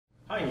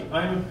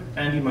Hi, I'm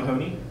Andy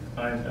Mahoney.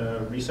 I'm a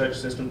research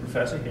assistant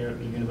professor here at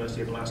the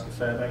University of Alaska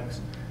Fairbanks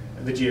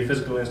at the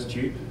Geophysical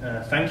Institute.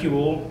 Thank you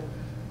all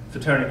for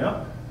turning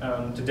up.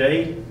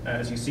 Today,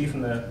 as you see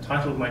from the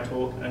title of my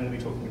talk, I'm going to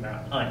be talking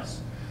about ice.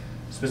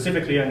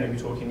 Specifically, I'm going to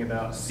be talking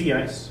about sea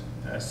ice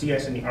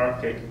in the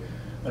Arctic,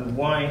 and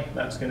why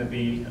that's going to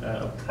be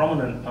a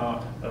prominent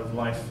part of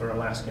life for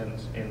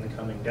Alaskans in the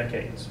coming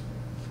decades.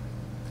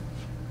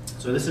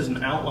 So this is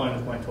an outline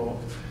of my talk.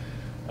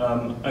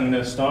 I'm going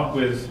to start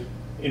with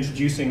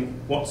introducing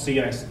what sea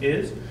ice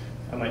is.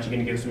 I'm actually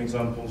going to give some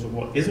examples of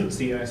what isn't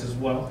sea ice as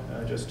well,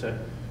 just to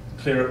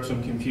clear up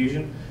some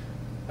confusion.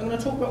 I'm going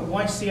to talk about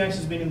why sea ice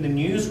has been in the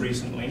news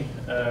recently,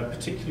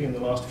 particularly in the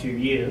last few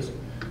years.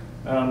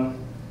 And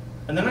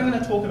then I'm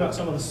going to talk about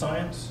some of the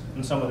science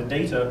and some of the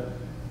data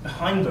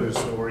behind those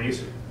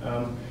stories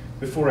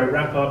before I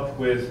wrap up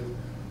with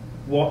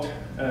what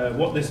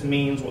this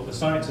means, what the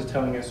science is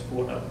telling us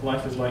for what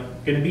life is going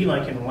to be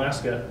like in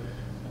Alaska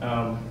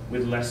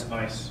with less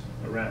ice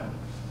around.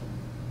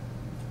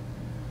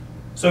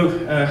 So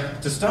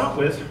to start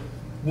with,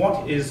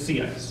 what is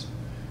sea ice?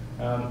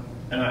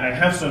 And I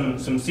have some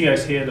sea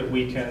ice here that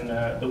we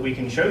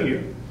can show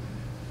you.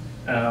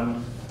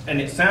 And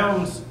it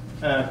sounds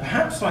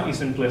perhaps slightly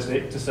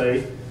simplistic to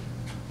say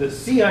that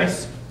sea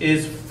ice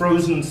is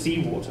frozen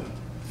seawater.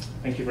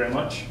 Thank you very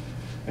much.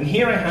 And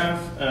here I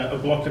have a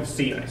block of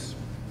sea ice.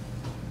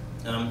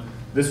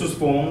 This was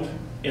formed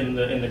in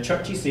the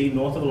Chukchi Sea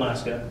north of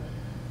Alaska.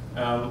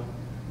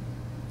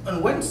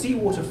 And when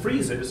seawater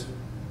freezes,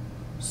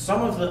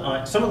 some of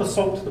the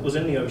salt that was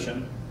in the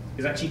ocean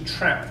is actually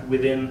trapped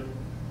within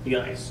the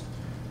ice.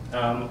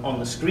 On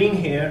the screen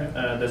here,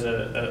 there's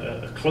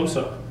a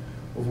close-up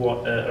of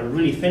what a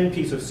really thin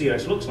piece of sea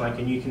ice looks like,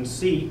 and you can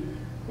see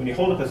when you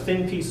hold up a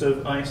thin piece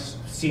of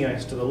sea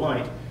ice to the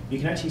light, you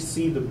can actually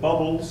see the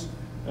bubbles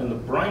and the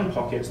brine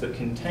pockets that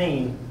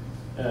contain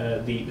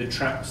the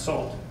trapped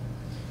salt.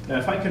 Now,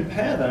 if I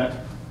compare that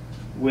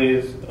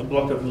with a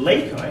block of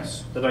lake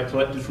ice that I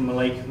collected from a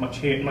lake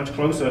much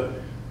closer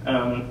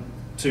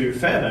to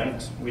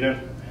Fairbanks, we don't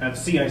have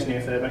sea ice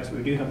near Fairbanks, but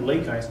we do have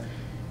lake ice,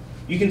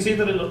 you can see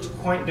that it looks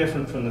quite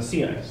different from the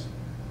sea ice.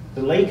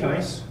 The lake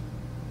ice,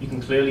 you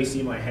can clearly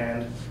see my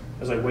hand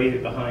as I wave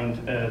it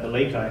behind the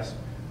lake ice,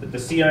 that the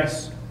sea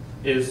ice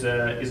is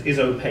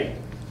opaque.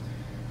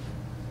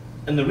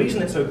 And the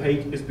reason it's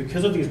opaque is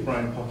because of these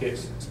brine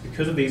pockets, it's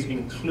because of these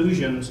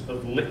inclusions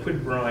of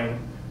liquid brine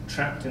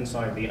trapped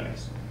inside the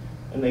ice.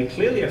 And they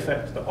clearly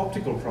affect the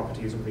optical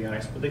properties of the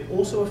ice, but they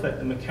also affect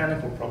the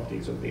mechanical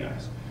properties of the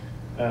ice.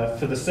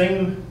 For the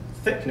same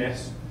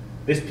thickness,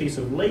 this piece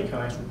of lake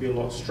ice would be a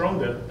lot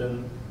stronger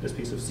than this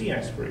piece of sea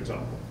ice, for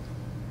example.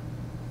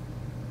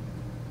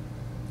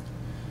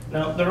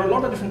 Now, there are a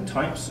lot of different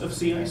types of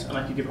sea ice, and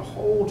I could give a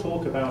whole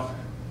talk about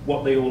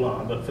what they all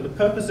are, but for the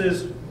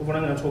purposes of what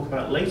I'm going to talk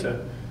about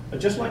later, I'd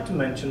just like to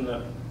mention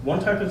that one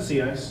type of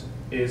sea ice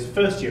is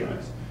first-year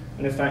ice.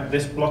 And in fact,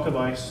 this block of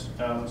ice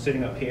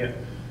sitting up here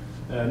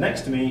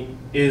next to me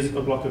is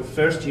a block of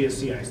first-year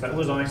sea ice. That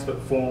was ice that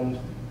formed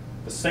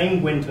the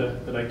same winter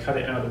that I cut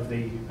it out of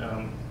the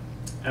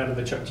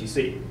Chukchi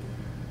Sea.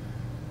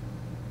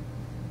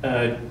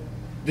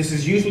 This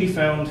is usually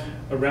found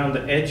around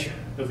the edge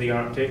of the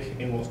Arctic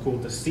in what's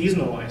called the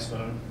seasonal ice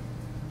zone.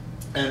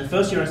 And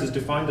first-year ice is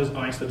defined as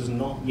ice that has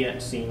not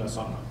yet seen a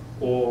summer,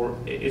 or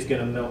is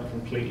going to melt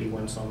completely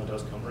when summer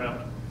does come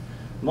around.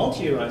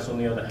 Multi-year ice, on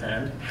the other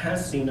hand,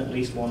 has seen at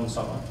least one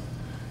summer.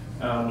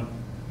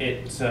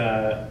 It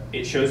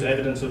shows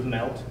evidence of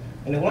melt,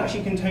 and it will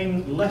actually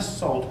contain less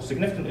salt,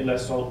 significantly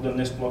less salt than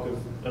this block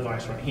of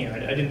ice right here.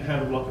 I didn't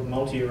have a block of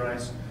multi-year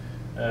ice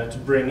to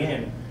bring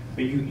in,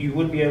 but you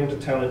would be able to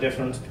tell the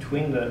difference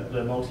between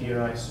the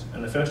multi-year ice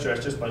and the first-year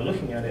ice just by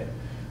looking at it.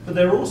 But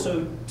they're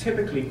also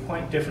typically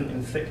quite different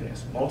in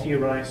thickness.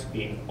 Multi-year ice,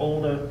 being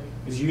older,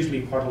 is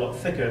usually quite a lot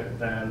thicker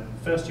than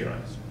first-year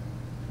ice.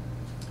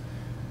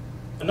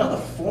 Another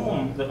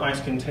form that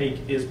ice can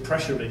take is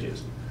pressure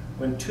ridges.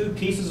 When two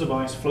pieces of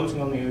ice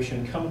floating on the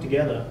ocean come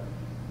together,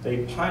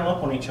 they pile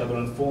up on each other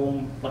and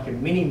form like a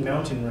mini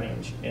mountain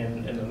range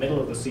in the middle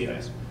of the sea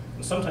ice.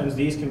 And sometimes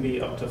these can be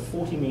up to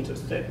 40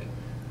 meters thick.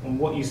 And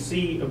what you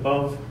see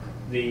above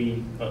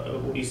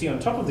what you see on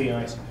top of the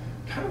ice,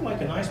 kind of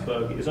like an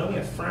iceberg, is only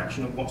a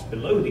fraction of what's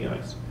below the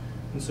ice.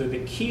 And so the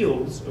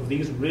keels of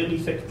these really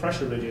thick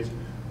pressure ridges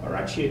are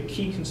actually a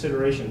key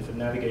consideration for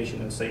navigation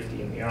and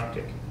safety in the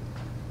Arctic.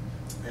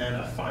 And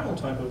a final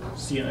type of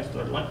sea ice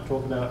that I'd like to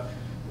talk about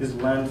is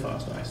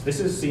landfast ice. This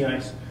is sea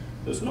ice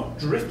that's not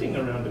drifting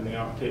around in the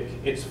Arctic,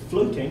 it's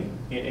floating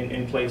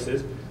in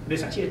places, but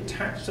it's actually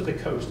attached to the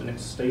coast and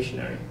it's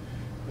stationary.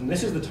 And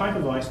this is the type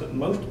of ice that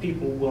most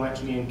people will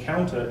actually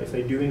encounter if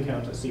they do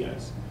encounter sea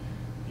ice.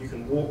 You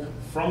can walk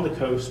from the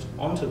coast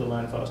onto the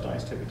landfast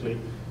ice typically,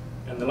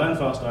 and the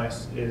landfast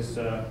ice is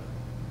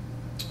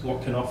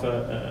what can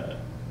offer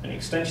an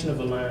extension of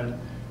the land,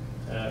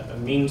 a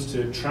means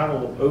to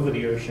travel over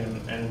the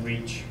ocean and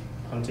reach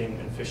hunting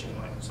and fishing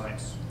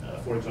sites,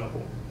 for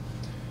example.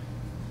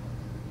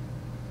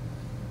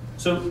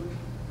 So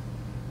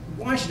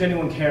why should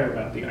anyone care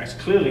about the ice?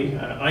 Clearly,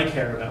 I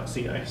care about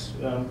sea ice,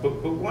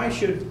 but why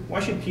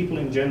should people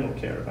in general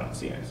care about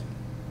sea ice?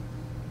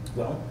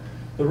 Well,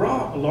 there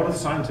are a lot of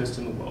scientists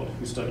in the world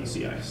who study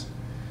sea ice,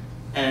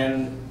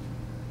 and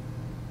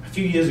a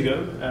few years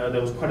ago,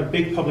 there was quite a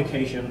big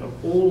publication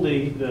of all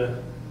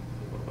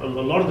a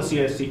lot of the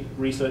sea ice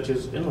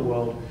researchers in the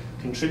world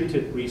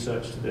contributed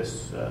research to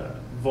this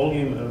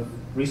volume of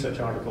research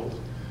articles.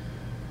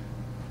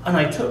 And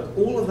I took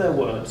all of their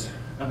words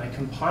and I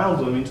compiled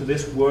them into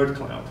this word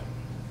cloud.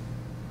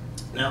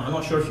 Now, I'm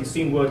not sure if you've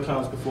seen word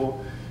clouds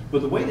before,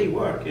 but the way they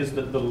work is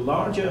that the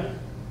larger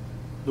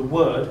the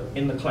word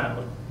in the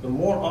cloud, the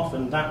more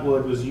often that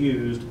word was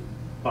used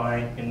by,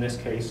 in this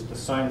case, the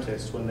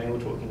scientists when they were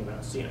talking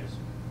about sea ice.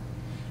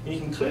 And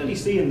you can clearly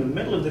see in the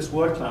middle of this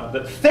word cloud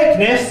that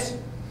thickness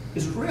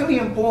is really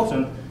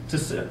important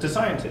to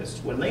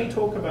scientists. When they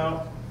talk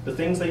about the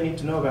things they need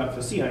to know about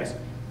for sea ice,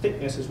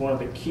 thickness is one of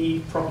the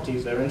key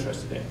properties they're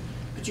interested in.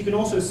 But you can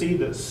also see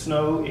that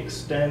snow,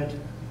 extent,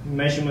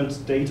 measurements,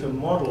 data,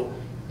 model,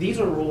 these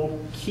are all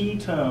key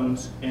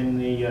terms in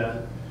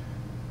the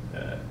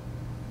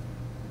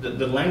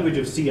language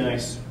of sea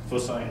ice for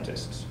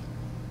scientists.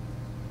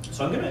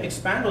 So I'm going to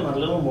expand on that a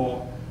little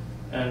more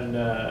and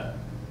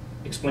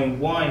explain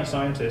why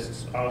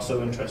scientists are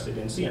so interested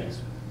in sea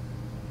ice.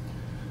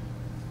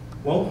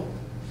 Well,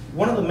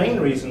 one of the main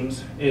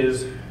reasons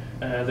is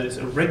that it's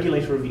a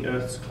regulator of the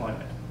Earth's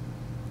climate.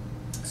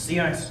 Sea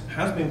ice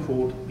has been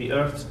called the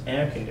Earth's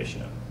air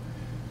conditioner.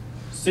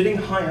 Sitting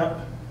high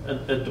up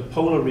at the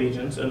polar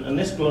regions, and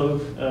this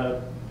globe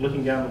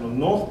looking down on the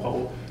North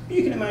Pole,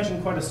 you can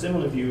imagine quite a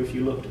similar view if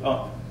you looked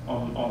up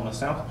on the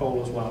South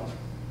Pole as well.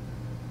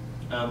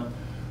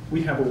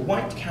 We have a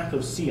white cap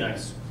of sea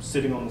ice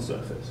sitting on the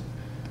surface.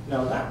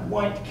 Now that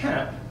white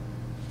cap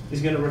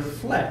is going to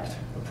reflect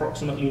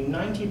approximately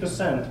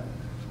 90%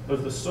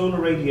 of the solar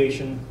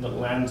radiation that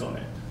lands on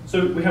it.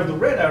 So we have the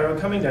red arrow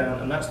coming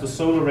down, and that's the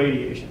solar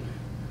radiation.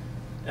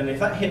 And if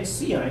that hits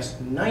sea ice,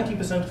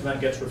 90% of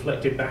that gets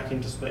reflected back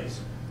into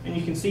space. And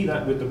you can see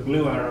that with the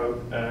blue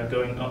arrow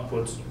going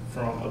upwards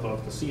from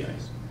above the sea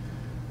ice.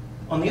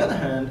 On the other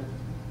hand,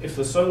 if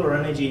the solar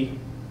energy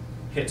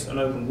hits an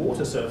open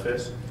water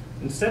surface,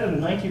 instead of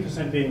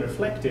 90% being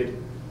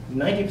reflected,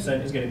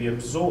 90% is going to be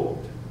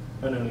absorbed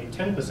and only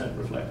 10%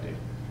 reflected.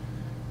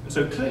 And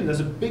so clearly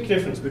there's a big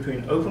difference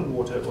between open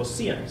water or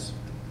sea ice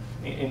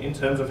in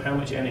terms of how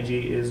much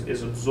energy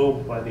is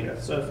absorbed by the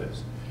Earth's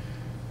surface.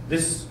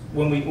 This,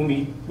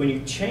 when you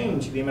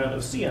change the amount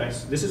of sea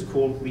ice, this is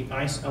called the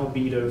ice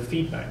albedo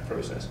feedback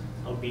process.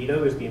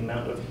 Albedo is the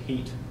amount of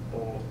heat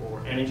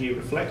or energy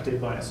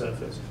reflected by a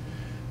surface.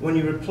 When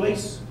you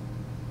replace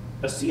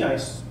a sea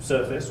ice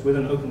surface with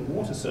an open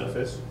water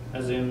surface,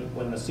 as in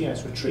when the sea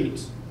ice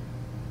retreats,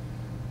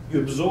 you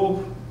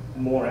absorb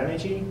more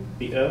energy,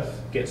 the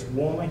Earth gets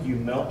warmer, you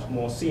melt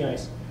more sea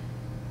ice,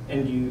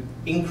 and you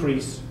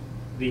increase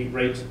the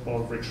rate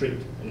of retreat.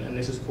 And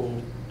this is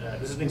called,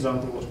 this is an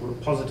example of what's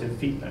called positive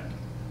feedback.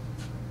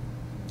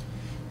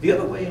 The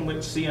other way in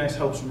which sea ice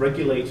helps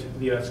regulate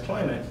the Earth's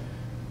climate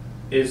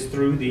is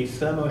through the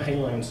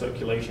thermohaline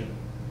circulation.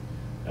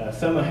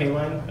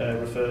 Thermohaline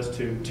refers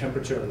to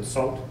temperature and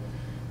salt.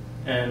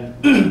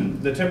 And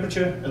the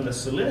temperature and the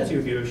salinity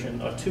of the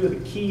ocean are two of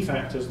the key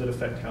factors that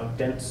affect how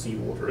dense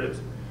seawater is.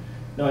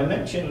 Now, I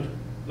mentioned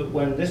that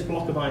when this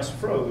block of ice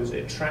froze,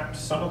 it trapped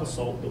some of the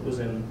salt that was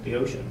in the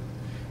ocean.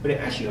 But it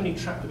actually only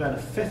trapped about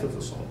 1/5 of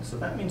the salt. So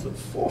that means that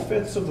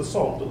 4/5 of the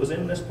salt that was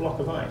in this block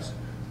of ice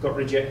got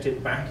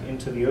rejected back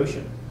into the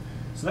ocean.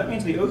 So that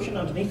means the ocean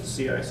underneath the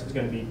sea ice is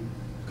going to be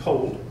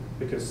cold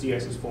because sea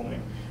ice is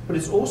forming. But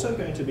it's also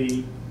going to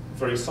be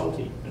very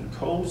salty. And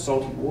cold,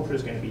 salty water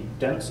is going to be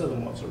denser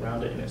than what's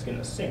around it, and it's going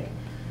to sink.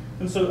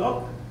 And so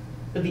up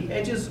at the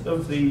edges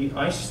of the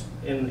ice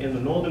in the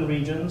northern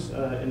regions,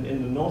 in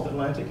the North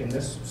Atlantic, in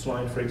this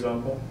slide, for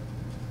example,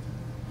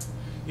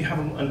 you have,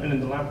 and in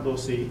the Labrador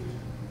Sea,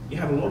 you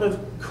have a lot of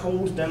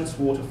cold, dense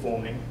water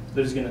forming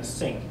that is going to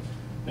sink.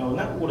 Now, when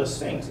that water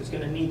sinks, it's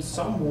going to need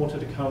some water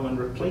to come and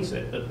replace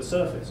it at the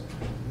surface.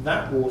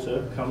 That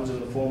water comes in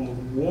the form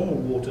of warmer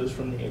waters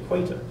from the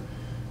equator.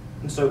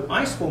 And so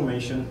ice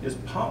formation is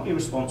partly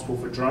responsible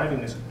for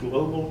driving this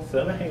global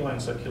thermohaline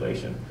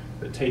circulation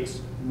that takes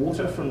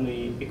water from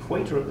the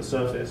equator at the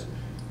surface,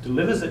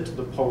 delivers it to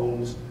the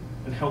poles,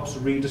 and helps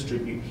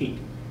redistribute heat.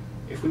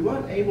 If we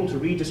weren't able to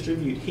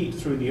redistribute heat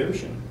through the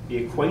ocean, the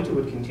equator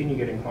would continue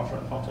getting hotter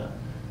and hotter,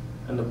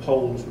 and the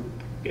poles would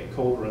get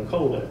colder and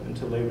colder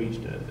until they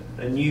reached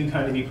a new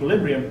kind of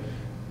equilibrium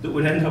that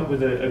would end up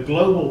with a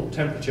global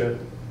temperature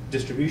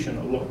distribution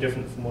a lot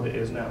different from what it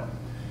is now.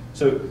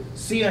 So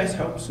sea ice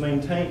helps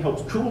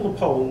cool the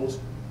poles,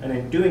 and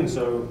in doing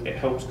so, it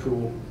helps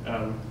cool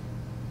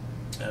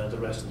the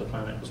rest of the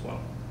planet as well.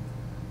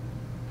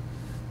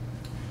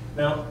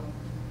 Now,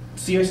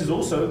 sea ice is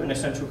also an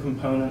essential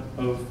component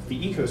of the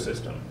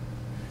ecosystem.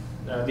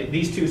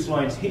 These two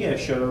slides here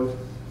show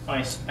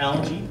ice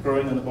algae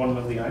growing on the bottom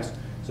of the ice.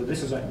 So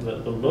this is like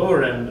the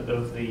lower end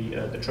of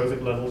the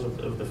trophic levels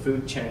of the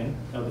food chain,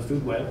 of the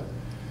food web.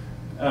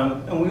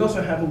 And we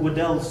also have a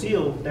Weddell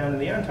seal down in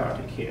the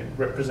Antarctic here,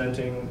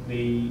 representing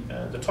the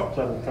top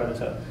level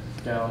predator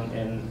down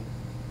in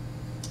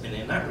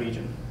that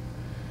region.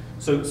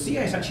 So sea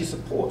ice actually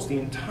supports the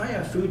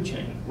entire food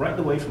chain, right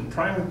the way from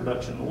primary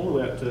production all the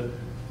way up to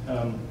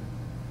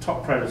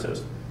top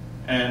predators.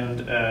 And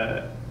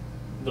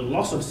the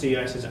loss of sea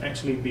ice is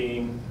actually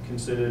being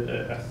considered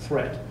a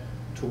threat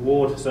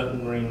toward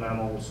certain marine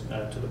mammals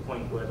to the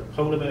point where the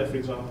polar bear, for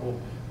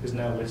example, is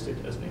now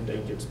listed as an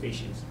endangered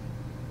species.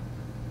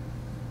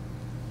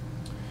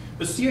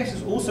 But sea ice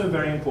is also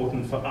very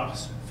important for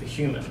us, for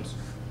humans.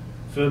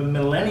 For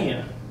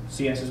millennia,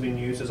 sea ice has been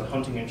used as a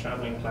hunting and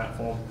traveling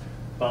platform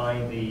by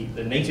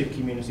the native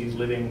communities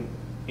living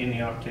in the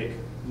Arctic,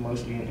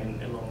 mostly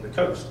along the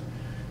coast.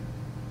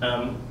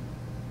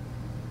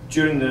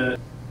 During the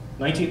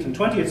 19th and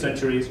 20th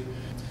centuries,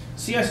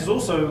 sea ice is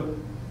also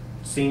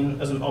seen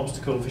as an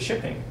obstacle for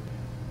shipping.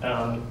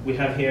 We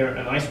have here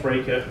an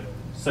icebreaker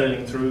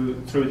sailing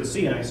through the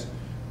sea ice,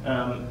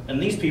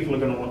 and these people are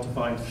going to want to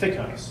find thick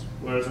ice,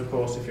 whereas of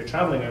course if you're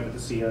traveling over the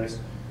sea ice,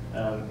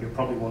 you're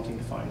probably wanting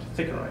to find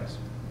thicker ice.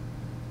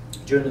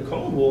 During the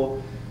Cold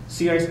War,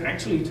 sea ice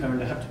actually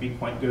turned out to be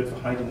quite good for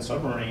hiding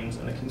submarines,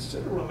 and a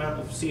considerable amount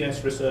of sea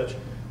ice research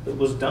that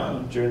was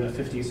done during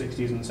the 50s,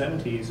 60s, and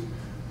 70s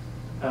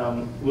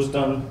was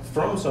done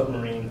from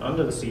submarine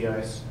under the sea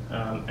ice,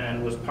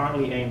 and was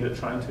partly aimed at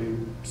trying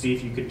to see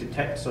if you could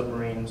detect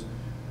submarines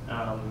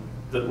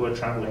that were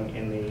traveling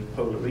in the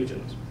polar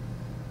regions.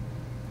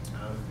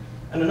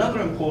 And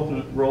another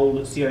important role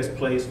that sea ice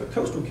plays for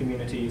coastal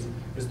communities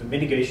is the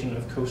mitigation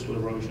of coastal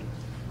erosion.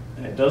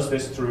 And it does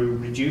this through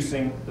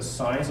reducing the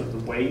size of the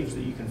waves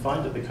that you can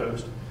find at the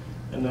coast,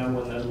 and then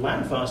when there's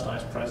landfast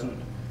ice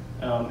present,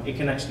 it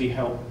can actually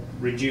help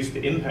reduce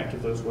the impact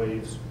of those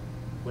waves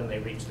when they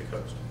reach the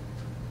coast.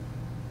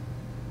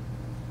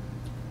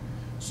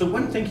 So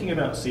when thinking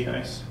about sea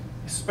ice,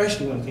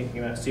 especially when thinking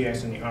about sea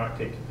ice in the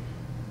Arctic,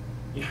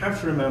 you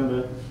have to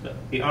remember that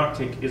the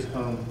Arctic is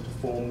home to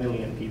 4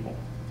 million people.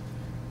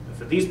 And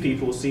for these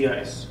people, sea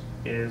ice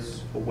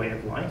is a way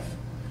of life,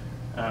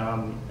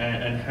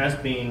 and has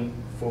been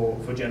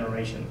for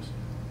generations.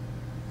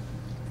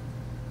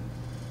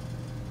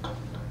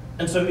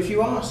 And so if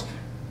you ask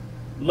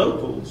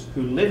locals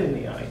who live in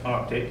the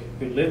Arctic,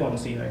 who live on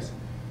sea ice,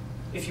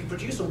 if you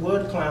produce a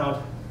word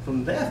cloud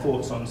from their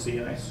thoughts on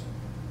sea ice,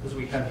 as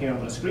we have here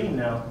on the screen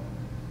now,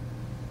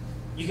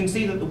 you can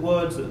see that the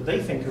words that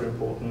they think are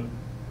important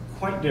are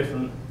quite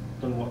different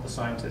than what the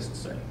scientists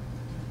say.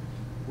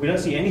 We don't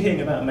see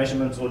anything about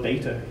measurements or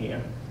data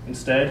here.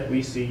 Instead,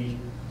 we see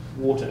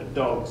water,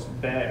 dogs,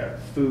 bear,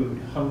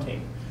 food,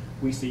 hunting.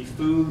 We see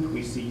food,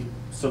 we see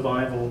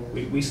survival,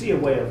 we see a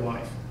way of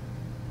life.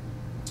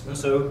 And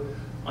so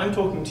I'm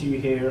talking to you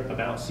here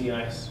about sea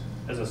ice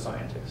as a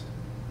scientist.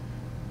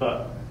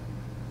 But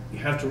you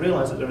have to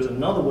realize that there is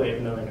another way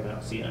of knowing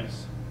about sea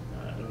ice,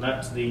 and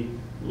that's the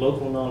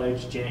local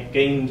knowledge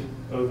gained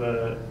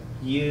over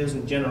years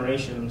and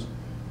generations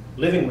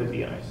living with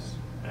the ice.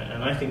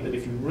 And I think that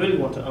if you really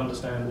want to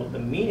understand what the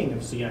meaning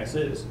of sea ice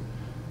is,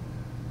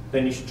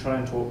 then you should try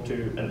and talk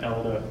to an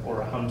elder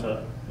or a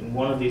hunter in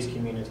one of these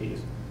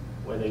communities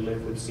where they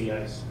live with sea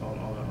ice on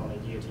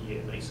a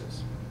year-to-year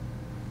basis.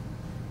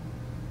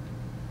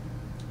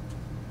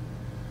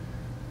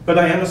 But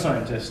I am a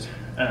scientist,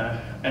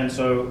 and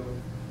so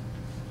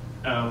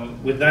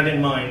with that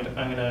in mind,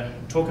 I'm going to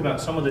talk about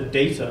some of the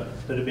data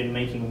that have been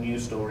making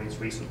news stories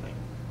recently.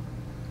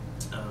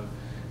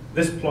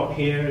 This plot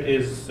here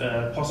is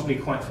possibly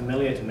quite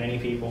familiar to many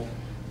people.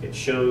 It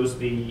shows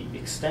the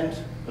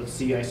extent of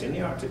sea ice in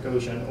the Arctic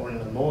Ocean or in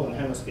the northern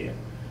hemisphere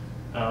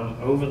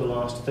over the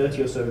last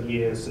 30 or so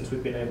years since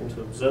we've been able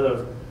to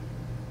observe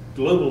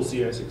global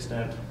sea ice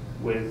extent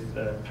with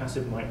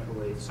passive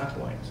microwave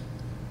satellites.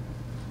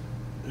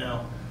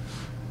 Now,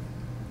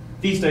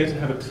 these data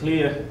have a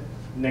clear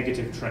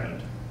negative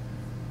trend.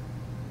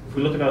 If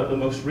we look at the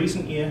most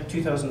recent year,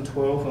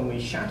 2012, when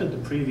we shattered the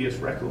previous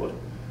record,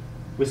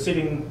 we're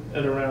sitting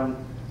at around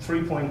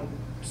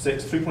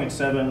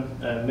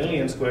 3.7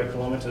 million square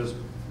kilometers,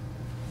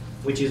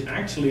 which is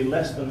actually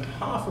less than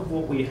half of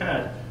what we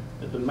had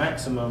at the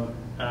maximum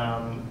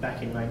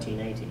back in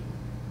 1980.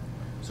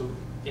 So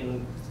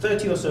in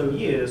 30 or so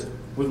years,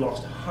 we've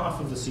lost half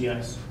of the sea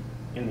ice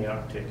in the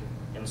Arctic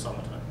in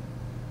summertime.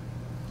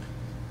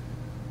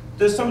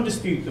 There's some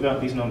dispute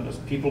about these numbers.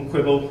 People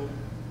quibble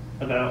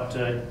about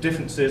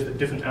differences that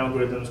different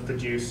algorithms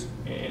produce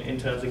in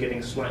terms of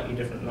getting slightly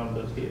different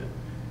numbers here.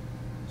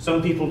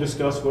 Some people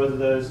discuss whether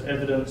there's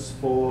evidence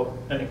for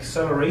an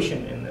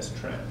acceleration in this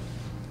trend.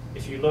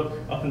 If you look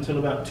up until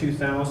about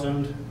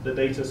 2000, the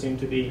data seem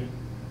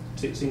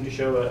to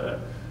show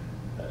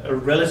a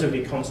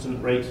relatively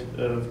constant rate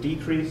of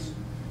decrease.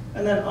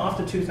 And then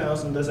after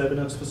 2000, there's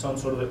evidence for some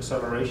sort of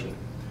acceleration.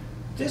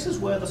 This is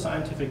where the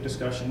scientific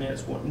discussion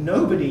is. What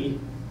nobody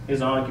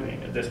is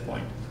arguing at this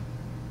point,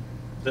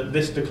 that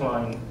this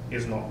decline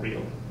is not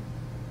real.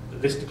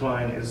 That this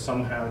decline is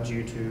somehow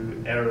due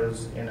to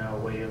errors in our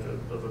way of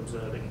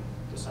observing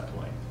the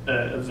satellite,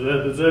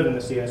 observing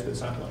the sea ice with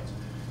satellites.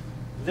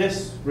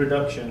 this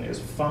reduction is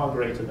far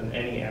greater than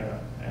any error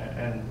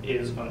and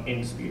is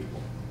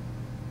indisputable.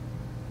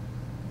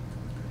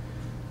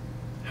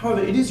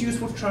 However, it is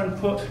useful to try and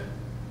put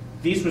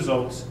these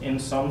results in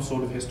some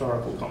sort of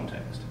historical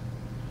context.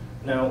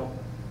 Now,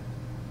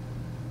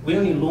 we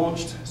only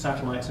launched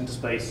satellites into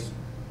space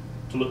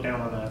to look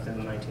down on Earth in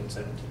the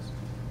 1970s.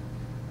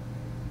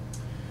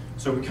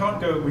 So we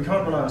can't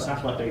rely on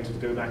satellite data to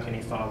go back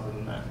any farther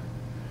than that.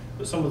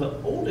 But some of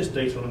the oldest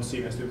data on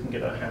sea ice that we can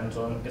get our hands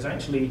on is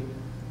actually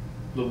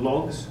the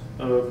logs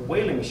of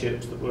whaling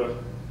ships that were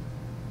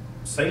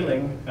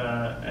sailing,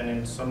 and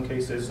in some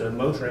cases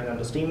motoring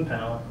under steam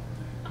power,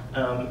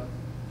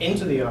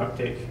 into the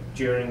Arctic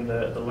during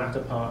the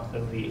latter part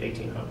of the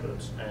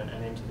 1800s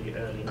and into the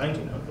early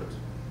 1900s.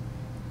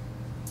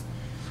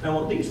 Now,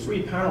 what these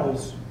three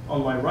panels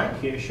on my right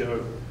here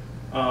show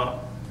are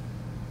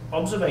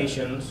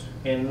observations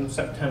in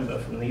September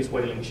from these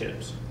whaling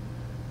ships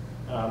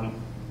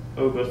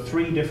over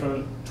 3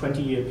 different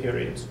 20-year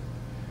periods.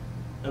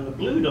 And the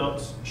blue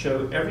dots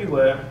show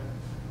everywhere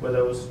where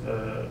there was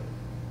a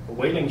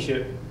whaling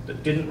ship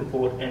that didn't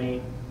report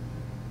any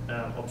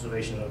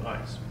observation of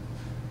ice.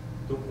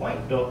 The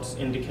white dots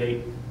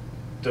indicate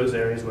those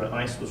areas where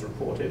ice was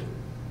reported.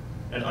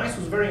 And ice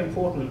was a very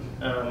important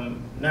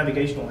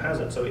navigational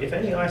hazard, so if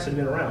any ice had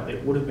been around,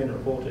 it would have been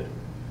reported.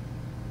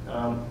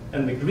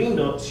 And the green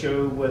dots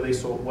show where they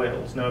saw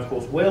whales. Now, of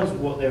course, whales are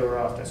what they were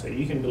after, so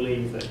you can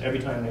believe that every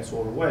time they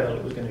saw a whale,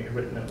 it was going to be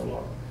written in the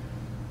log.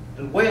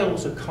 And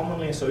whales are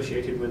commonly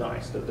associated with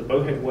ice. That the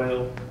bowhead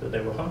whale that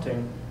they were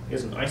hunting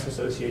is an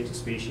ice-associated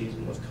species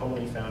and was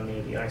commonly found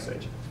near the ice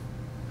edge.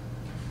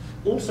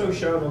 Also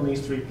shown on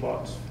these 3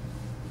 plots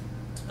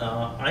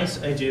are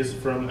ice edges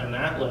from an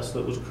atlas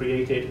that was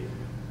created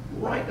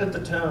right at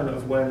the turn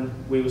of when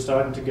we were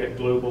starting to get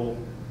global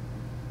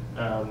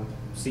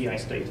sea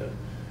ice data.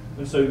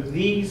 And so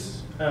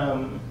these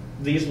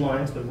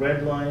lines, the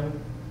red line,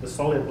 the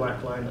solid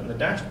black line, and the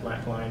dashed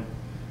black line,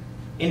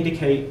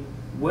 indicate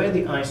where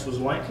the ice was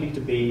likely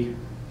to be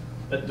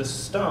at the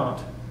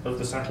start of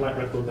the satellite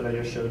record that I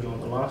just showed you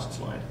on the last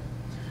slide.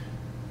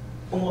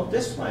 And what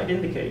this slide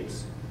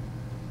indicates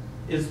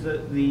is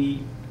that the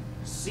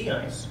sea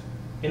ice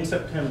in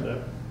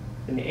September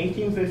in the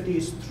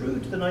 1850s through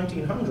to the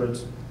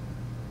 1900s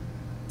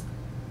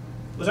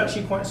was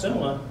actually quite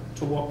similar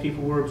to what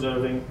people were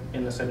observing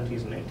in the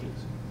 70s and 80s.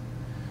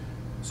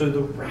 So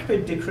the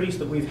rapid decrease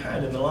that we've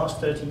had in the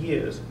last 30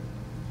 years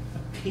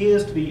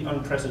appears to be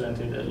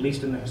unprecedented, at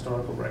least in the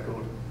historical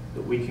record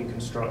that we can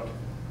construct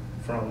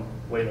from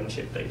whaling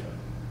ship data.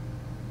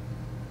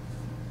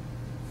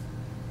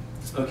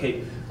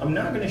 Okay, I'm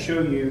now going to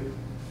show you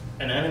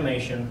an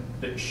animation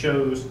that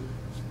shows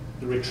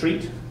the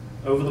retreat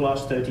over the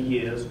last 30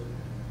 years,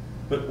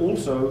 but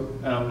also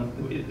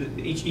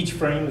each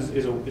frame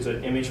is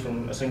an image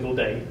from a single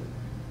day.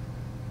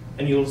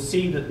 And you'll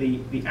see that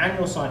the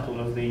annual cycle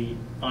of the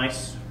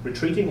ice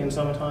retreating in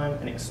summertime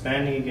and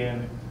expanding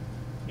again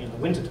in the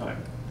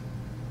wintertime.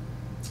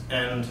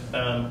 And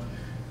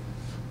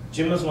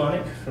Jim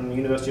Maslanik from the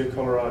University of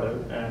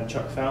Colorado and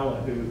Chuck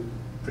Fowler, who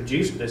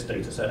produced this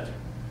data set,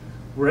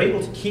 were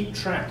able to keep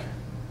track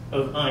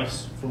of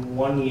ice from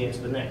one year to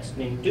the next.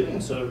 And in doing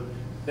so,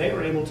 they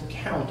were able to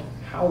count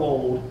how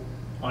old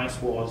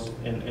ice was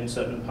in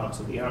certain parts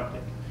of the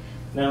Arctic.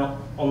 Now,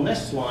 on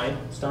this slide,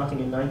 starting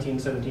in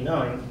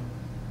 1979,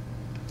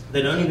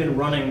 they'd only been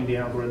running the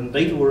algorithm.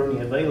 Data were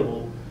only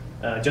available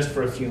just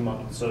for a few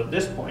months. So at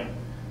this point,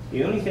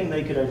 the only thing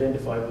they could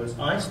identify was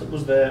ice that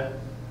was there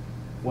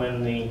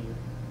when the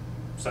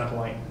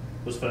satellite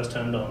was first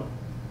turned on,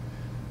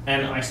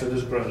 and ice that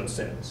has grown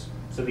since.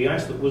 So the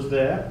ice that was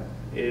there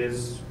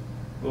is,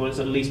 well, it's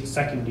at least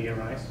second-year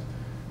ice,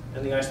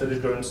 and the ice that has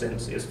grown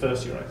since is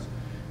first-year ice.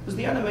 As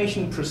the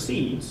animation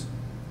proceeds,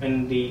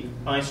 and the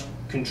ice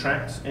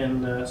contracts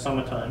in the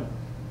summertime,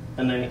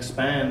 and then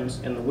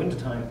expands in the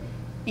wintertime,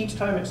 each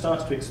time it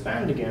starts to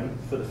expand again,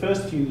 for the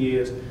first few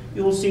years,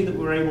 you'll see that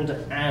we're able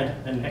to add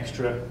an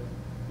extra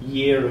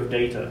year of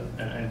data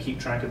and keep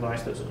track of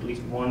ice that's at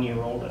least 1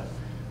 year older.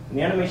 And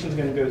the animation is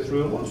going to go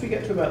through, and once we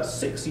get to about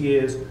 6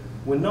 years,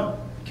 we're not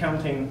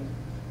counting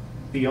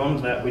beyond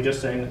that, we're just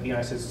saying that the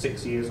ice is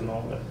 6 years and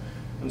older.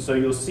 And so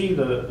you'll see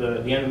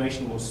the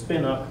animation will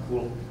spin up.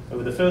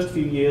 Over the first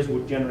few years,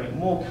 we'll generate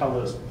more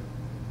colors,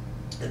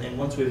 and then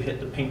once we've hit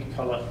the pink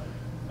color,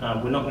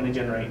 we're not going to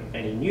generate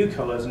any new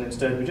colors, and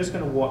instead we're just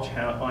going to watch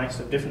how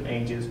ice of different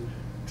ages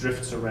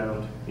drifts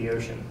around the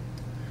ocean.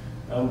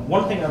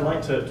 One thing I'd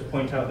like to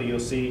point out that you'll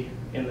see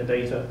in the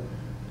data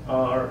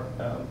are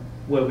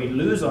where we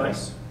lose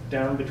ice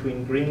down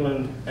between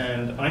Greenland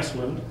and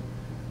Iceland,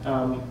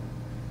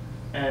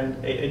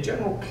 and a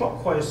general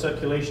clockwise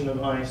circulation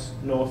of ice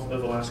north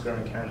of Alaska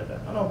and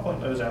Canada. And I'll point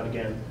those out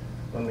again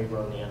when we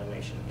run the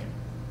animation here.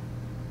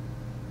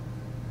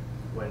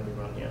 When we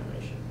run the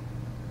animation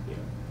here.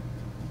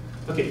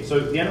 Okay, so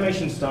the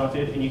animation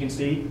started, and you can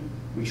see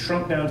we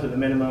shrunk down to the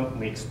minimum, and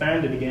we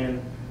expanded again,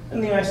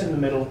 and the ice in the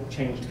middle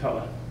changed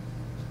color.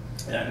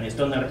 And it's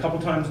done that a couple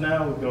times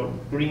now. We've got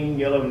green,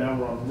 yellow, now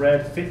we're on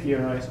red, 5th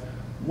year ice.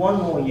 one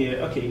more year.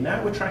 Okay,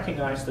 now we're tracking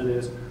ice that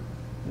is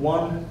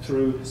 1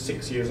 through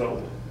 6 years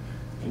old.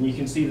 And you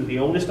can see that the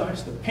oldest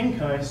ice, the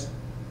pink ice,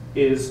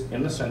 is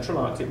in the central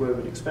Arctic where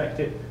we'd expect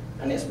it,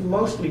 and it's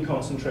mostly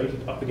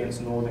concentrated up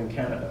against northern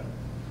Canada.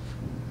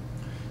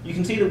 You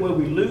can see that where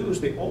we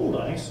lose the old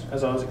ice,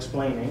 as I was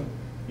explaining,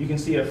 you can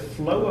see a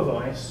flow of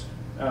ice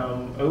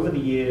over the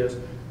years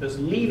that's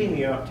leaving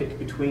the Arctic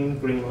between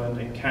Greenland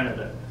and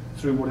Canada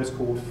through what is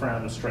called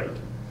Fram Strait.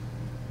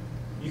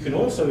 You can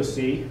also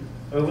see,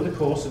 over the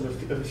course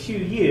of a few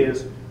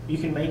years, you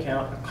can make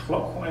out a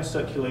clockwise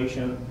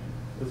circulation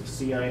of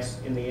sea ice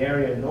in the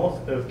area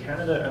north of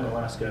Canada and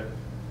Alaska,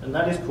 and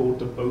that is called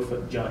the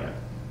Beaufort Gyre.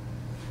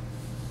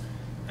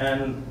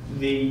 And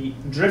the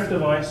drift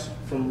of ice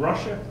from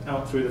Russia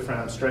out through the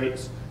Fram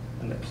Straits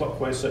and the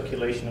clockwise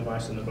circulation of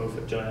ice in the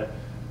Beaufort Gyre,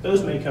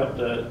 those make up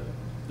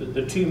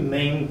the two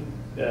main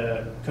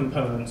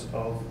components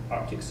of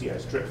Arctic sea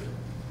ice drift.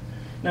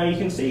 Now you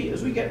can see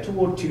as we get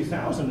toward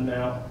 2000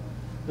 now,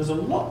 there's a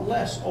lot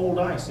less old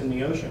ice in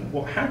the ocean.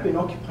 What had been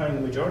occupying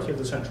the majority of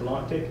the central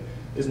Arctic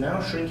is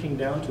now shrinking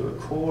down to a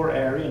core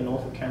area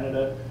north of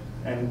Canada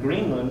and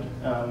Greenland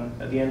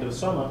at the end of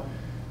summer.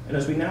 And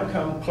as we now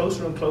come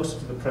closer and closer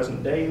to the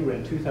present day, we're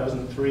in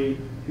 2003,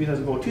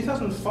 2004.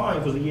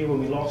 2005 was a year when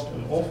we lost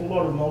an awful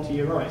lot of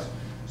multi-year ice.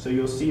 So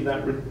you'll see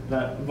that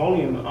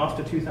volume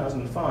after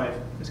 2005,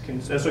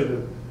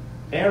 the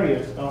area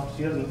after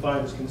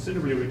 2005 is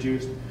considerably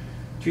reduced.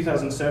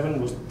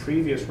 2007 was the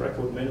previous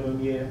record minimum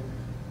year,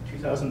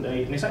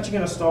 2008, and it's actually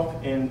going to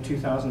stop in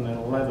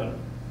 2011.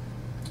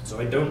 So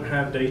I don't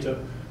have data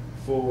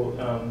for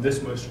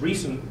this most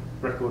recent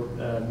record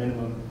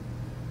minimum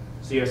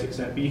sea ice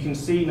extent, but you can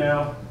see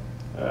now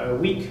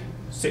week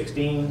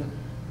 16,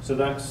 so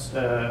that's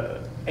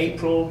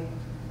April,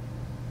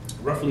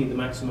 roughly the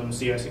maximum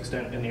sea ice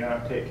extent in the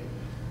Arctic.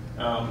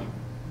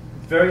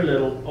 Very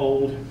little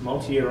old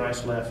multi-year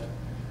ice left.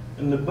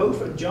 And the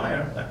Beaufort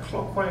Gyre, that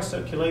clockwise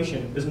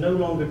circulation, is no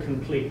longer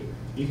complete.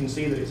 You can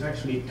see that it's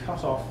actually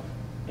cut off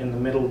in the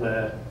middle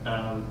there,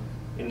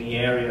 in the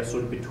area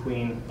sort of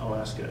between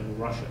Alaska and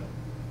Russia.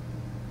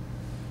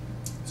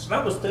 So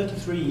that was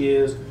 33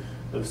 years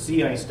of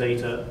sea ice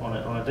data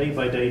on a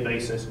day-by-day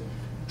basis,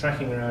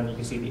 tracking around. You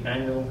can see the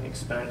annual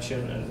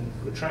expansion and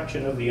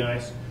retraction of the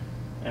ice,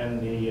 and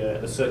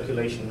the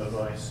circulation of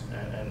ice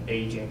and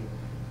aging,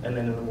 and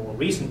then in the more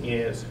recent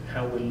years,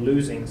 how we're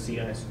losing sea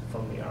ice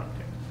from the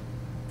Arctic.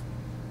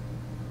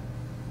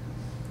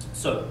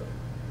 So,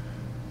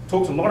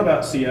 talked a lot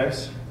about sea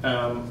ice.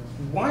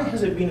 Why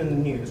has it been in the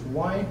news?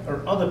 Why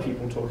are other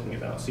people talking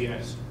about sea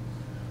ice?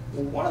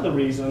 Well, one of the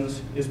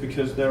reasons is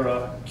because there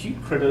are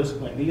cute critters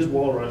like these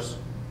walrus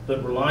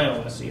that rely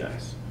on the sea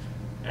ice.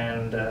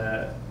 And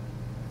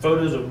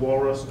photos of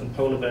walrus and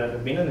polar bear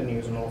have been in the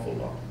news an awful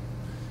lot.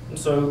 And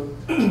so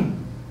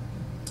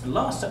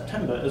last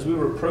September, as we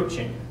were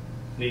approaching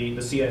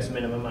the sea ice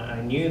minimum, I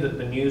knew that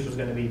the news was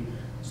going to be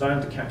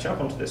starting to catch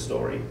up onto this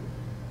story.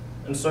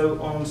 And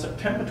so on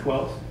September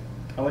 12th,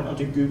 I went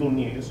onto Google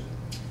News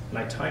and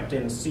I typed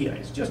in sea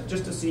ice, just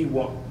to see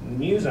what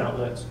news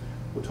outlets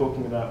were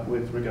talking about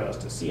with regards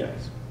to sea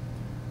ice.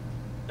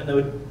 And there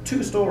were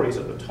two stories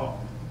at the top.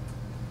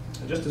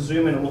 And just to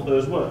zoom in on what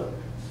those were.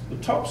 The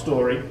top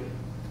story,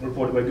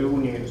 reported by Google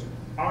News,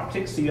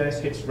 Arctic sea ice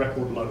hits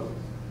record low.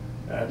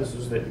 This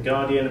was the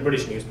Guardian, a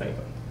British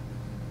newspaper.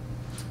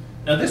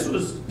 Now this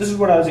is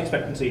what I was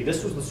expecting to see.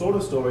 This was the sort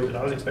of story that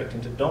I was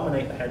expecting to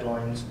dominate the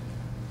headlines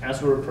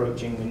as we're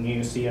approaching the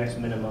new sea ice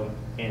minimum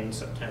in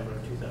September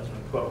of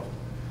 2012.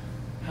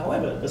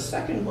 However, the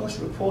second most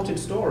reported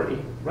story,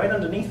 right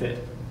underneath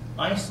it,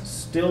 ice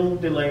still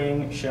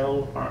delaying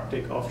Shell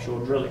Arctic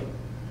offshore drilling.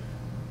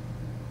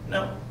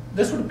 Now,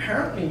 this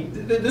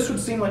would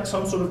seem like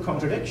some sort of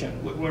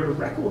contradiction. We're at a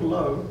record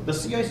low, the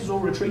sea ice is all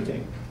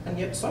retreating, and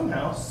yet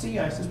somehow sea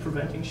ice is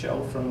preventing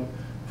Shell from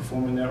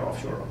performing their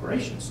offshore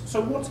operations.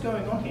 So what's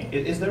going on here?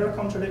 Is there a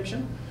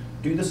contradiction?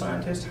 Do the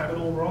scientists have it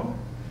all wrong?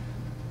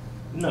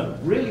 No,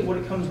 really what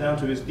it comes down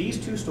to is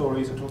these two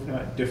stories are talking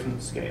about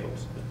different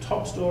scales. The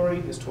top story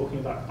is talking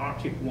about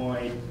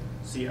Arctic-wide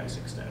sea ice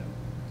extent.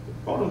 The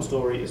bottom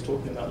story is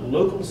talking about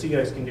local sea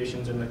ice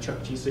conditions in the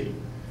Chukchi Sea.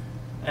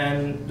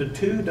 And the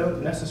two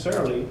don't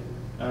necessarily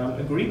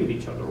agree with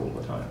each other all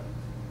the time.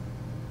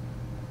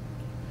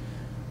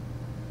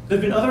 There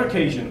have been other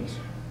occasions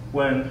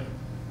when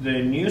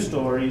the news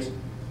stories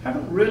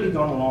haven't really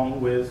gone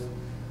along with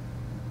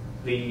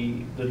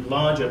the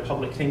larger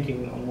public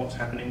thinking on what's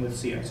happening with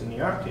sea ice in the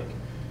Arctic.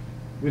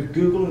 With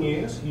Google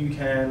News, you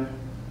can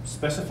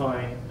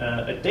specify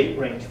a date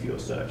range for your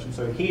search. And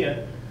so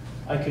here,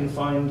 I can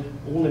find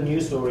all the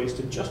news stories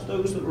to just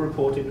those that were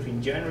reported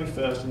between January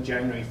 1st and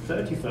January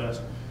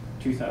 31st,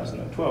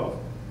 2012.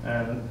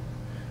 And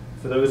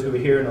for those who were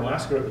here in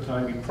Alaska at the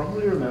time, you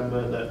probably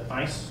remember that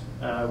ice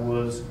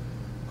was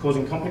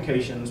causing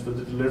complications for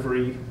the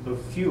delivery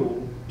of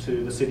fuel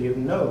to the city of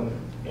Nome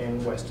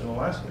in western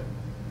Alaska.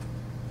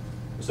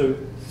 So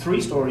 3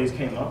 stories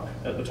came up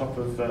at the top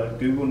of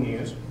Google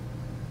News.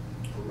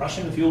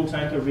 Russian fuel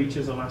tanker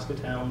reaches Alaska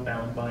town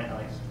bound by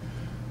ice.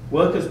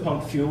 Workers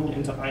pump fuel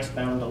into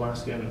icebound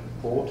Alaskan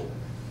port,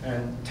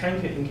 and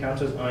tanker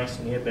encounters ice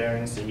near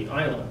Bering Sea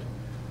Island.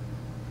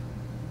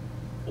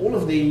 All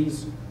of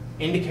these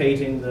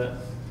indicating that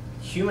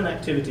human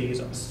activities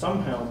are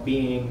somehow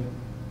being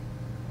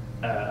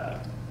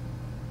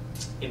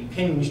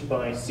impinged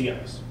by sea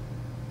ice.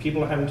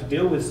 People are having to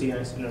deal with sea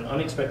ice in an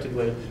unexpected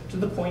way to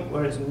the point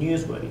where it's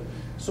newsworthy.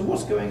 So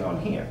what's going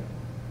on here?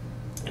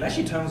 It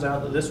actually turns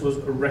out that this was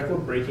a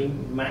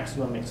record-breaking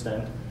maximum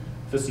extent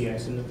for sea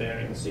ice in the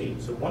Bering Sea.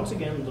 So once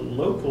again, the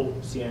local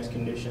sea ice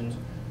conditions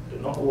do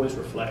not always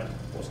reflect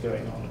what's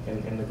going on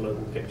in the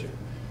global picture.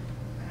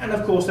 And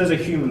of course, there's a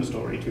human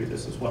story to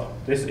this as well.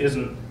 This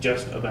isn't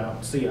just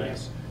about sea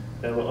ice.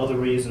 There were other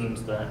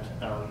reasons that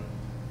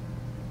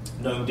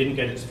Nome didn't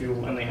get its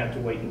fuel and they had to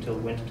wait until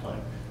winter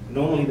time.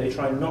 Normally they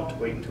try not to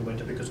wait until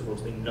winter because of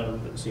course they know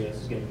that sea ice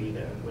is going to be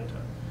there in winter.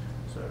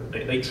 So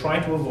they try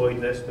to avoid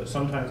this, but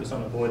sometimes it's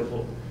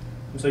unavoidable.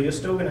 And so you're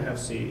still going to have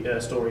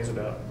stories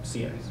about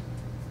sea ice.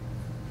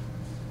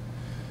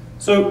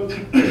 So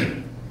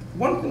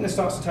one thing this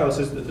starts to tell us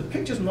is that the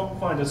picture's not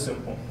quite as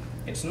simple.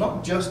 It's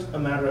not just a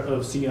matter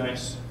of sea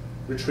ice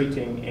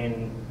retreating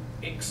in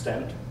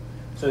extent.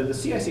 So the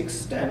sea ice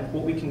extent,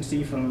 what we can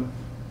see from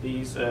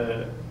these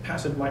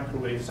passive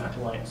microwave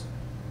satellites,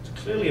 is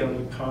clearly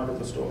only part of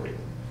the story.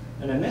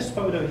 And in this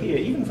photo here,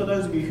 even for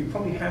those of you who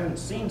probably haven't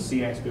seen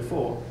sea ice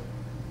before,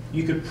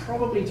 you could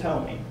probably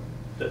tell me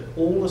that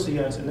all the sea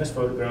ice in this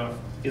photograph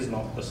is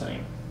not the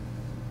same.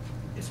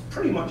 It's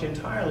pretty much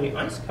entirely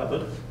ice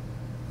covered,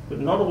 but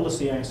not all the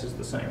sea ice is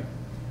the same.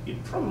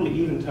 You'd probably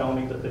even tell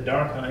me that the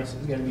dark ice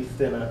is going to be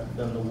thinner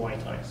than the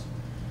white ice.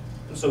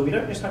 And so we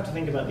don't just have to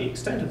think about the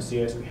extent of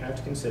sea ice, we have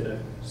to consider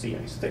sea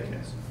ice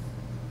thickness.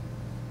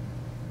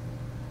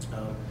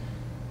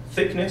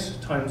 Thickness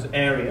times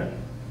area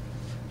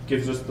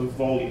gives us the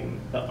volume,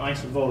 the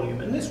ice volume.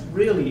 And this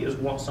really is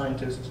what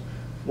scientists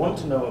want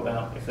to know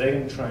about if they're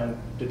going to try and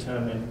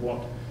determine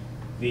what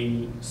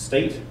the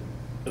state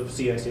of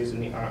sea ice is in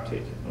the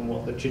Arctic and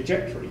what the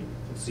trajectory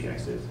of sea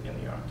ice is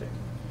in the Arctic.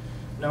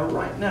 Now,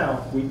 right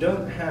now, we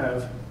don't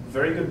have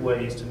very good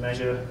ways to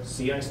measure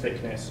sea ice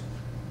thickness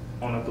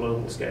on a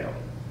global scale.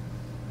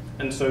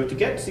 And so to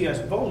get sea ice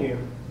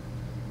volume,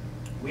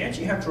 we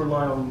actually have to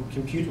rely on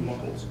computer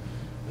models.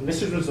 And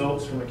this is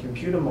results from a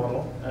computer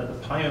model, the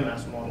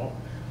biomass model.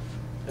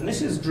 And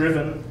this is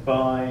driven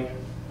by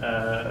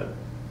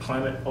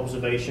climate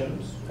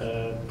observations,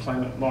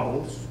 climate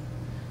models,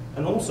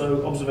 and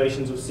also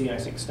observations of sea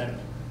ice extent.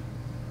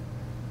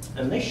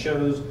 And this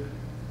shows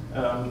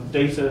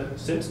data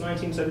since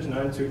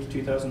 1979 through to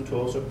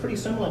 2012, so a pretty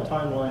similar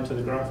timeline to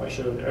the graph I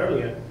showed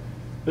earlier,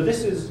 but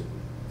this is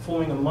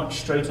forming a much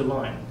straighter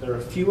line. There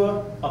are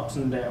fewer ups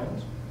and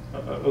downs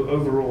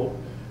overall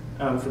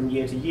from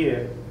year to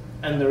year,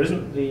 and there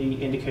isn't the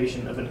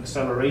indication of an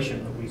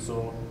acceleration that we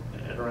saw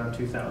at around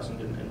 2000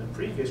 in the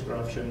previous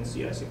graph showing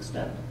sea ice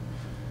extent.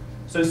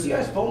 So sea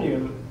ice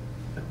volume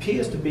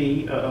appears to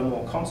be a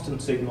more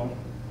constant signal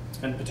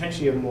and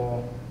potentially a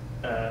more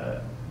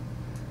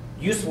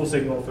useful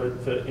signal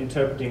for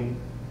interpreting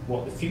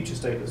what the future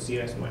state of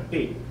sea ice might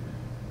be.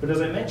 But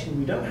as I mentioned,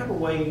 we don't have a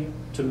way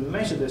to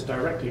measure this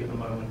directly at the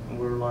moment, and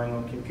we're relying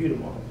on computer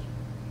models.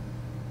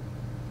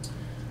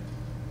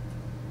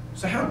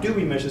 So how do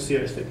we measure sea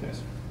ice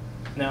thickness?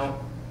 Now,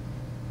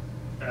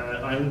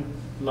 I'm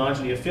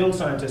largely a field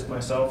scientist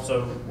myself,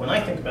 so when I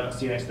think about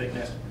sea ice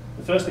thickness,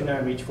 the first thing I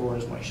reach for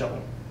is my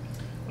shovel.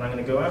 And I'm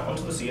going to go out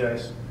onto the sea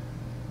ice,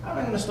 and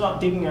I'm going to start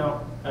digging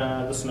out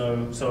the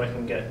snow so I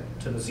can get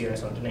to the sea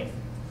ice underneath.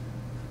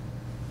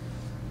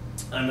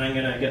 And I'm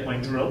going to get my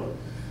drill,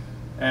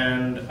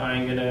 and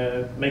I'm going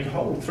to make a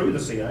hole through the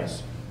sea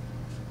ice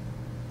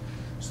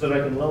so that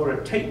I can lower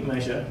a tape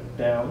measure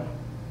down.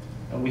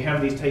 And we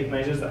have these tape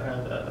measures that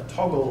have a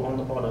toggle on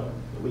the bottom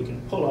that we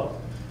can pull up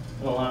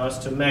and allow us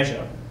to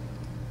measure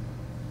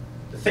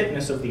the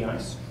thickness of the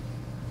ice.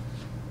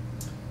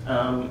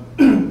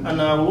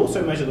 And I will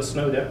also measure the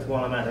snow depth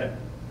while I'm at it.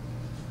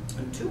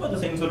 And two other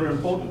things that are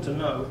important to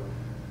know,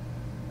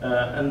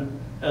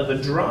 the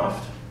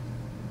draft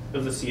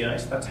of the sea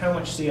ice, that's how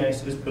much sea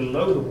ice is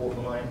below the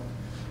waterline,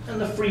 and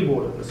the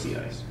freeboard of the sea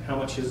ice, how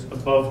much is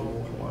above the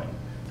waterline.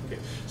 Okay.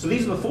 So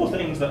these are the four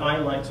things that I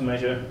like to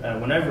measure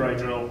whenever I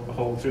drill a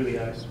hole through the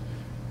ice.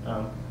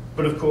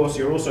 But of course,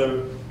 you're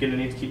also going to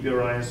need to keep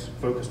your eyes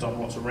focused on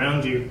what's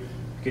around you,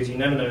 because you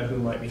never know who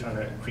might be trying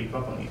to creep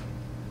up on you.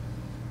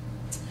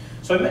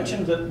 So I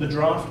mentioned that the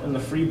draft and the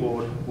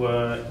freeboard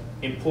were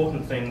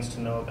important things to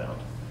know about.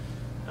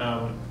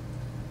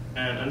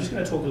 And I'm just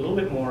going to talk a little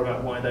bit more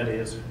about why that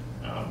is.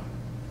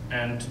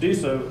 And to do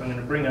so, I'm going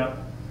to bring up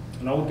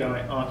an old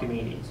guy,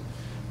 Archimedes.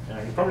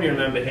 You probably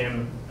remember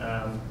him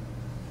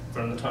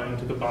from the time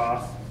he took a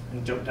bath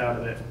and jumped out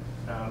of it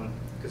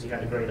because he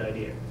had a great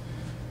idea.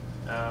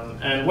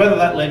 And whether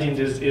that legend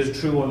is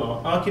true or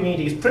not,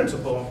 Archimedes'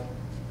 principle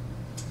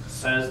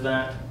says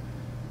that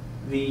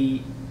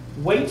the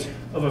weight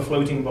of a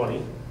floating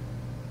body,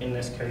 in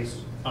this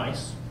case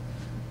ice,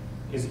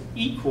 is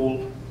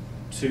equal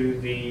to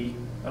the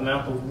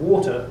amount of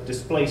water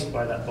displaced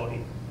by that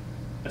body.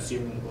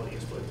 assuming the body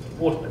is floating in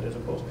water, that is,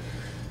 of course.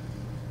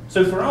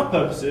 So for our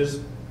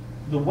purposes,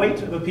 the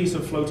weight of a piece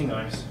of floating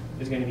ice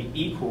is going to be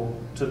equal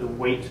to the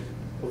weight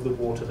of the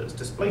water that's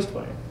displaced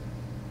by it.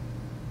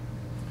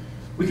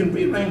 We can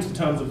rearrange the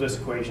terms of this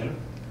equation,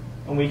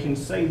 and we can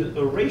say that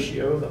the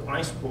ratio of the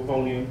ice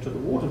volume to the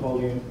water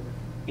volume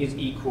is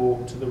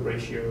equal to the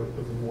ratio of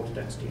the water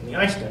density and the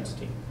ice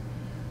density.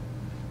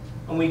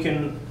 And we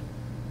can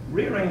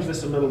rearrange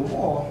this a little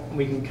more, and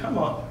we can come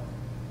up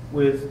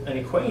with an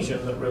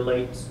equation that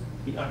relates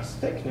the ice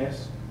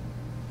thickness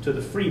to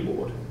the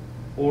freeboard,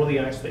 or the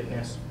ice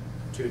thickness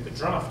to the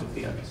draft of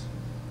the ice.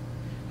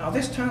 Now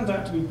this turns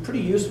out to be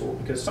pretty useful,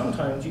 because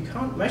sometimes you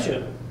can't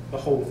measure the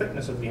whole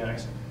thickness of the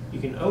ice. You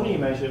can only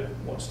measure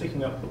what's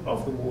sticking up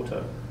above the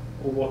water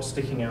or what's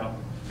sticking out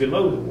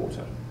below the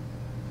water.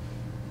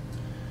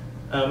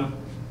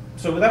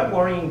 So without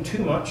worrying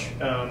too much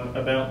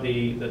about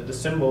the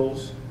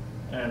symbols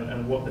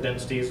and what the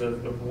densities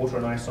of water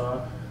and ice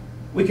are,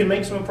 we can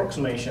make some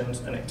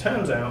approximations, and it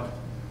turns out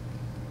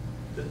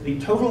that the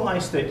total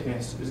ice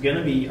thickness is going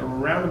to be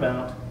around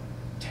about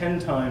 10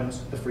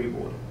 times the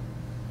freeboard,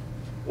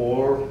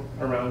 or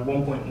around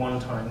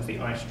 1.1 times the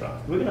ice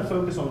draft. We're going to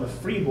focus on the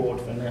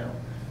freeboard for now,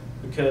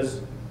 because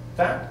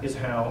that is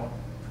how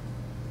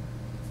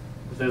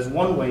there's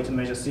one way to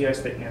measure sea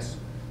ice thickness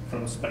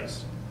from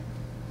space.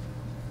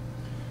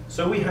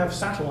 So we have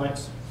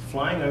satellites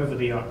flying over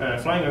the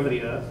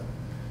Earth.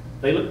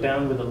 They look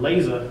down with a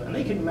laser, and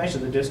they can measure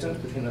the distance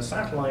between the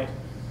satellite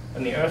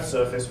and the Earth's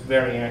surface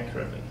very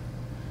accurately.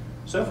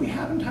 So if we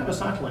happen to have a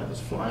satellite that's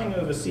flying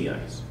over sea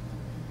ice,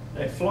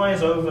 and it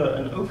flies over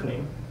an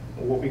opening,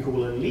 or what we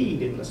call a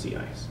lead in the sea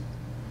ice,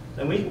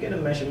 then we can get a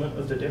measurement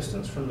of the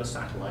distance from the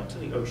satellite to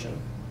the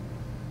ocean,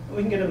 and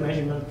we can get a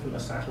measurement from the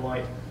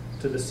satellite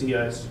to the sea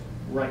ice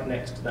right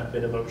next to that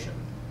bit of ocean.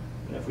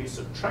 And if we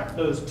subtract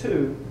those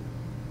two,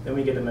 then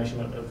we get a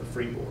measurement of the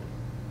freeboard.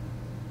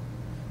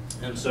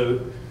 And so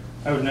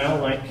I would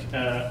now like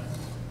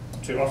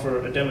to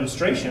offer a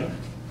demonstration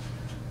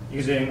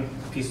using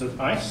a piece of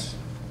ice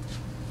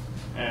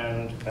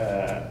and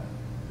a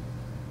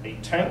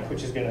tank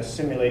which is going to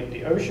simulate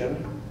the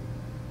ocean,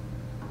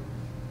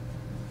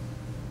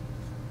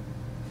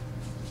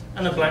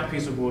 and a black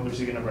piece of wood which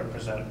is going to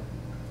represent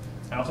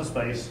outer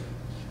space,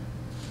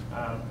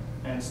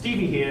 and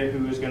Stevie here,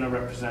 who is going to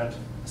represent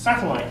a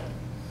satellite.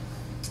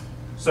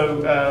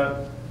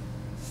 So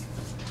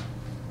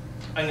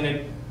I'm going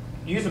to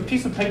use a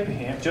piece of paper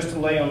here just to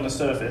lay on the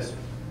surface,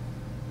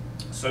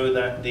 so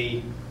that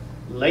the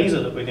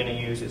laser that we're going to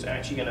use is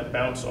actually going to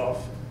bounce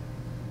off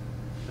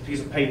the piece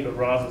of paper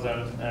rather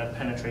than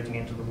penetrating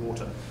into the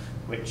water,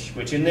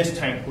 which in this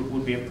tank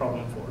would be a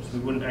problem for us. We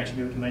wouldn't actually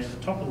be able to measure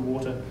the top of the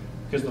water,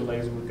 because the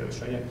laser would go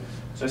straight in.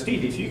 So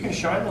Stevie, if you can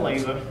shine the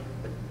laser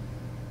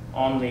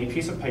on the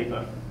piece of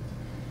paper,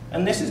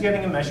 and this is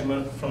getting a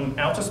measurement from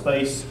outer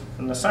space,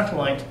 from the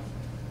satellite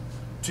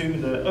to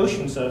the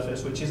ocean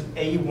surface, which is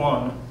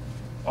A1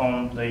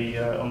 on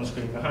the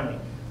screen behind me.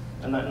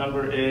 And that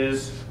number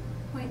is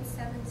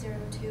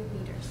 0.702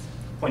 meters.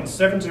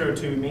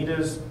 0.702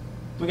 meters.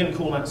 We're going to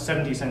call that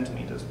 70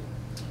 centimeters.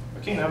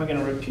 Okay, now we're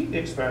going to repeat the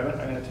experiment.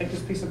 I'm going to take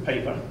this piece of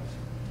paper,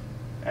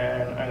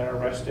 and I'm going to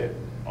rest it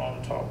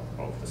on top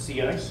of the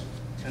sea ice.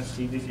 And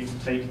Steve, if you can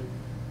take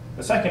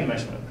the second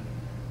measurement.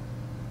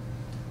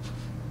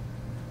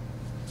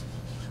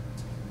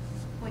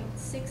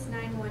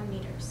 0.691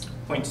 meters.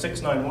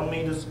 0.691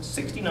 meters,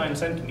 69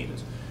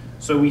 centimeters.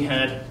 So we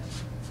had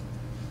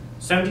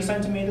 70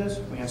 centimeters,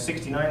 we have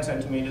 69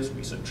 centimeters,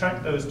 we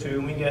subtract those two,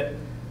 and we get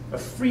a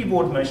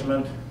freeboard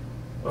measurement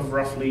of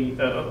roughly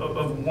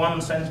of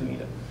 1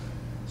 centimeter.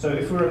 So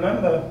if we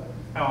remember,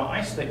 our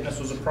ice thickness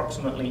was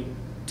approximately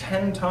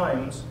 10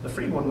 times the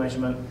freeboard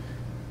measurement.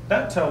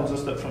 That tells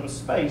us that from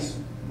space,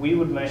 we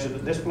would measure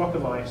that this block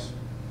of ice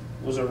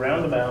was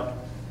around about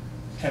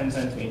 10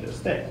 centimeters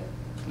thick.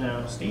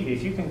 Now, Stevie,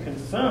 if you can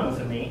confirm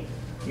for me,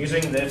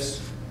 using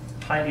this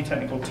highly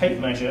technical tape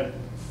measure,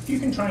 if you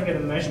can try and get a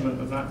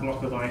measurement of that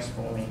block of ice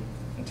for me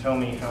and tell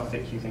me how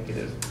thick you think it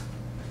is.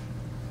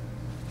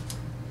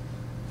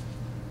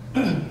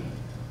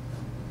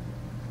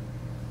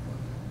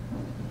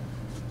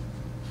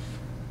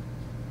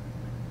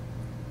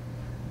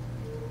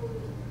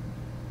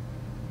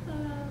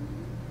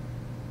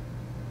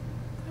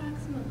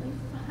 Approximately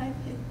 5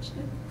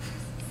 inches.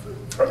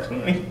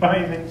 Approximately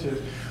 5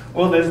 inches.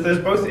 Well, there's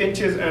both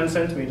inches and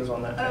centimeters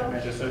on that tape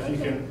measure, so if you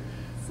can...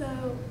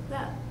 So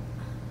that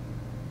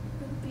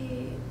would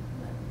be,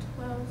 what,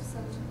 12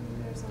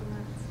 centimeters on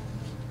that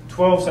side?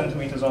 12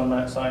 centimeters on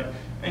that side.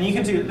 And you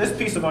can see that this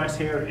piece of ice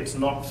here, it's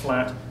not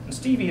flat, and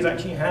Stevie is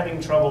actually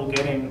having trouble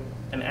getting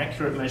an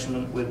accurate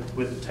measurement with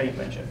the tape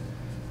measure.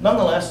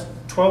 Nonetheless,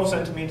 12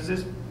 centimeters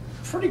is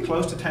pretty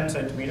close to 10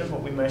 centimeters,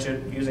 what we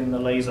measured using the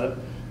laser.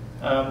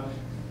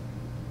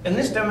 And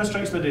this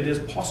demonstrates that it is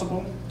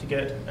possible to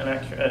get an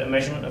accurate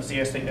measurement of sea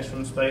ice thickness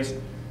from space,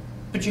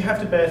 but you have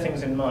to bear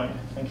things in mind.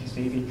 Thank you,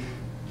 Stevie.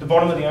 The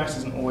bottom of the ice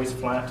isn't always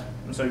flat,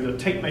 and so your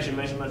tape measure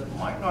measurement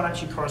might not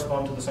actually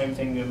correspond to the same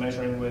thing you're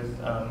measuring with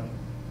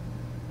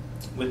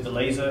with the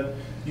laser.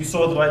 You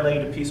saw that I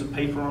laid a piece of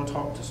paper on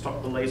top to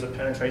stop the laser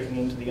penetrating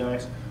into the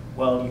ice.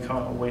 Well, you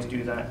can't always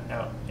do that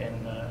out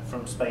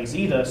from space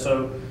either.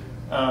 So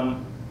the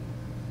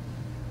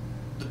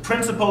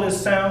principle is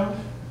sound.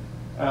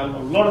 A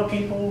lot of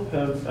people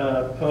have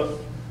put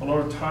a lot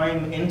of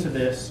time into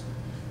this.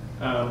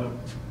 And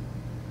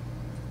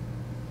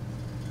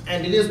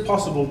it is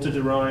possible to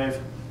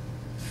derive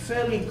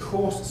fairly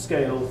coarse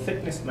scale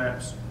thickness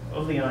maps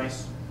of the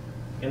ice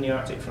in the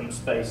Arctic from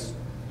space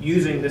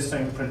using this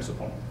same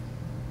principle.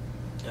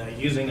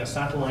 Using a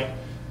satellite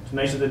to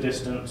measure the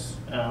distance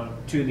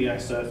to the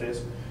ice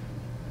surface,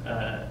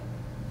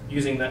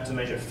 using that to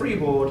measure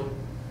freeboard,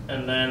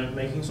 and then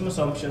making some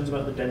assumptions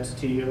about the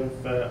density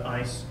of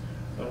ice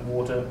and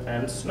water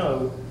and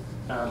snow,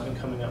 and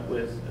coming up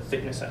with a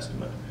thickness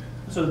estimate.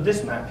 So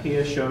this map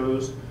here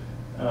shows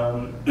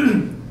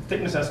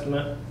thickness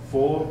estimate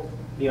for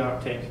the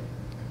Arctic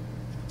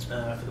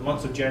for the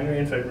months of January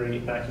and February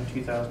back in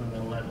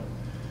 2011.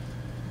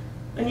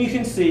 And you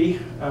can see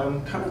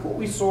kind of what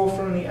we saw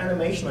from the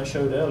animation I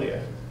showed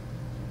earlier.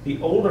 The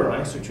older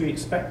ice, which we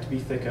expect to be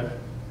thicker,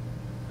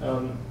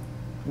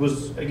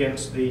 was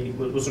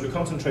sort of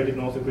concentrated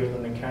north of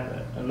Greenland and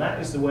Canada, and that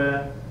is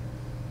where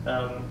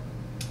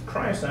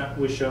Cryosat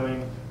was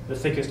showing the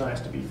thickest ice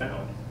to be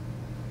found.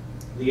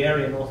 The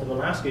area north of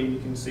Alaska, you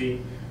can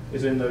see,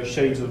 is in those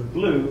shades of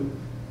blue,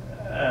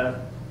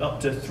 up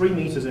to 3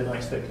 meters in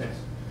ice thickness,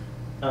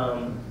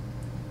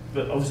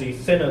 but obviously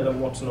thinner than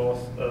what's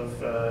north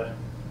of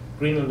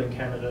Greenland and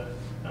Canada,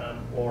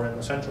 or in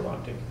the central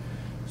Arctic.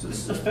 So this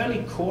is a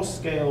fairly coarse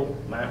scale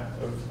map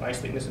of ice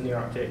thickness in the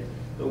Arctic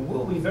that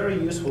will be very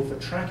useful for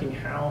tracking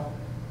how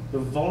the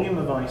volume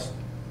of ice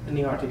in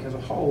the Arctic as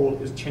a whole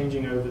is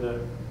changing over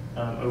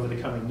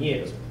the coming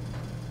years.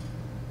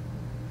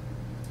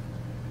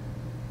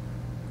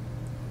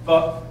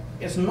 But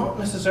it's not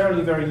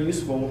necessarily very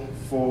useful,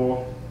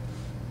 for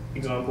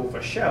example,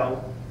 for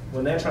Shell,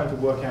 when they're trying to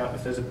work out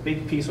if there's a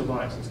big piece of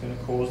ice that's going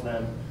to cause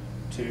them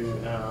to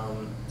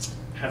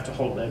have to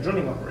halt their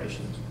drilling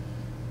operations.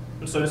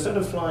 And so instead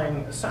of flying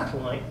a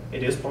satellite,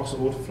 it is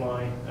possible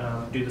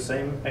to do the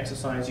same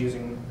exercise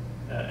using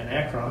an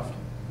aircraft.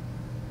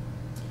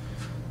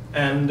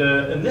 And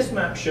this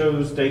map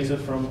shows data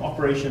from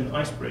Operation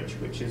Icebridge,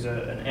 which is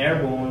an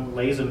airborne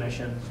laser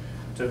mission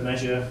to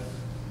measure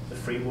the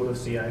freeboard of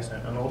sea ice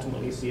and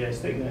ultimately sea ice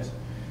thickness.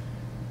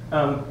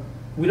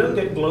 We don't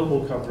get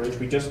global coverage,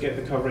 we just get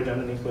the coverage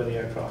underneath where the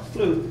aircraft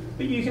flew,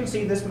 but you can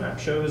see this map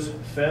shows a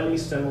fairly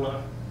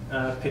similar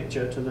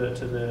picture to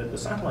the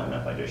satellite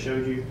map I just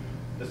showed you.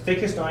 The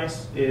thickest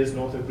ice is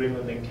north of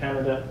Greenland and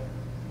Canada.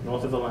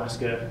 North of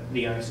Alaska,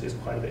 the ice is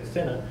quite a bit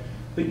thinner.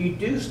 But you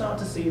do start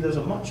to see there's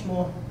a much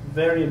more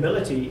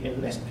variability in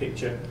this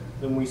picture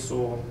than we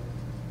saw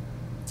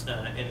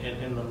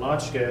in the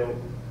large-scale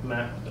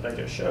map that I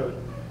just showed.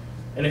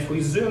 And if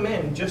we zoom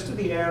in just to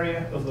the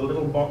area of the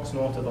little box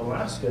north of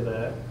Alaska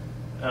there,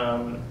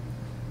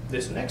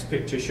 this next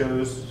picture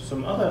shows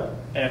some other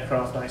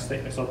aircraft ice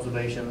thickness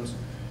observations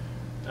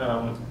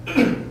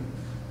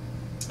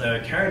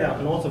carried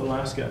out north of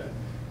Alaska.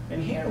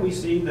 And here we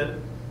see that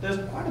there's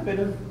quite a bit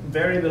of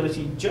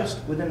variability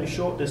just within a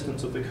short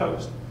distance of the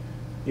coast.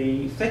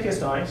 The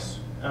thickest ice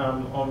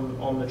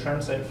on the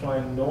transect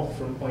flying north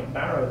from Point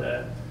Barrow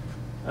there,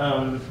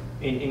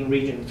 in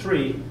region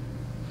 3,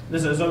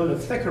 there's a zone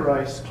of thicker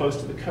ice close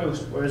to the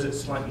coast, whereas it's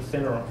slightly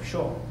thinner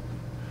offshore.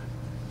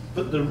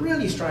 But the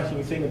really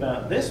striking thing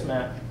about this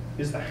map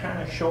is the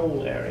Hannah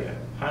Shoal area,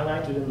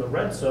 highlighted in the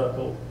red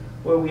circle,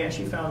 where we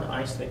actually found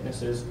ice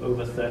thicknesses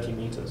over 30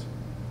 meters.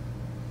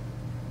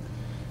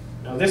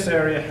 Now this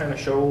area, Hannah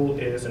Shoal,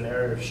 is an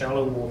area of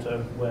shallow water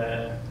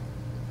where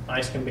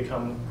ice can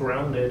become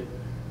grounded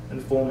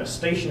and form a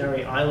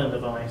stationary island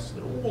of ice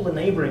that all the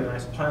neighboring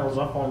ice piles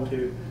up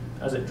onto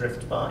as it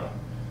drifts by.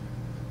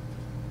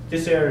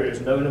 This area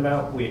is known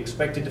about, we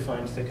expected to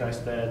find thick ice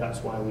there, that's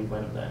why we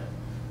went there.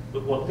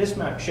 But what this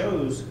map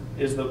shows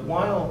is that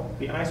while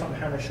the ice on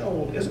Hannah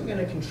Shoal isn't going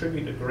to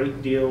contribute a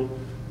great deal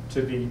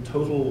to the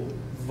total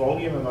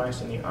volume of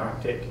ice in the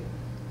Arctic,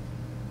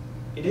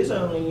 it is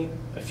only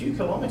a few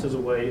kilometers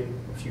away,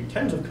 a few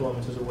tens of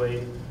kilometers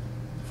away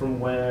from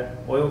where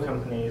oil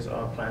companies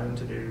are planning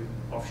to do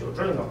offshore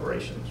drilling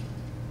operations.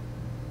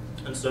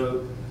 And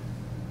so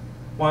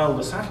while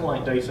the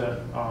satellite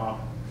data are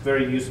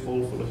very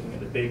useful for looking at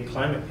the big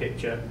climate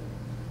picture,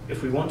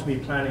 if we want to be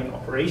planning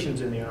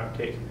operations in the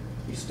Arctic,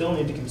 we still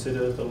need to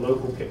consider the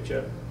local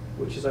picture,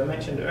 which, as I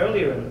mentioned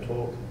earlier in the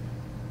talk,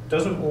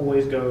 doesn't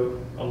always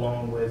go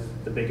along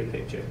with the bigger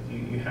picture.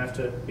 You have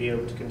to be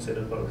able to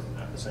consider both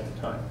at the same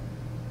time.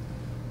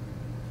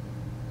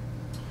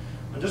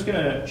 I'm just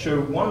going to show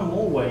one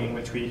more way in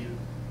which we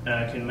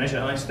can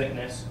measure ice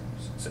thickness,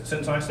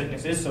 since ice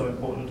thickness is so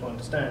important to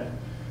understand.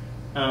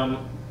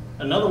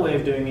 Another way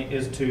of doing it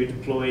is to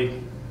deploy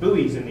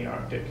buoys in the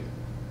Arctic.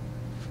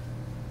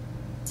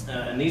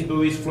 And these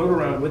buoys float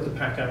around with the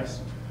pack ice.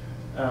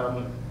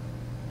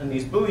 And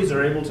these buoys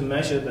are able to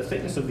measure the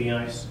thickness of the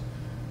ice.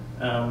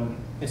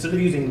 Instead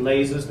of using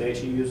lasers, they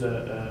actually use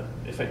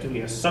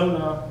effectively a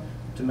sonar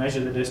to measure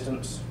the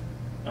distance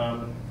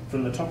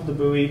from the top of the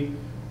buoy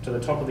to the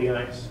top of the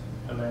ice,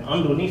 and then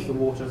underneath the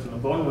water from the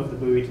bottom of the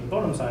buoy to the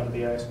bottom side of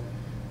the ice.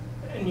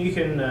 And you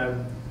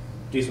can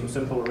do some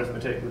simple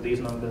arithmetic with these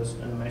numbers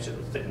and measure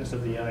the thickness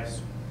of the ice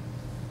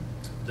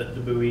that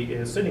the buoy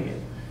is sitting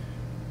in.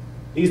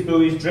 These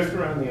buoys drift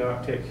around the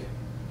Arctic.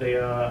 They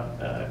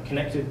are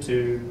connected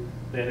to,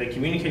 they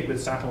communicate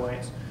with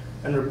satellites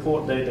and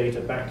report their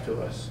data back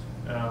to us.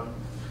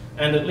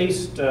 And at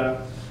least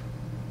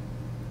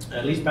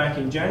back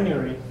in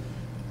January,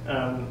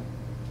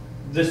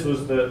 this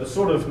was the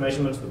sort of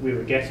measurements that we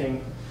were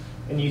getting,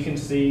 and you can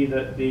see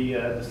that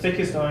the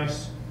thickest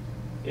ice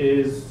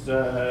is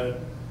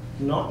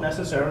not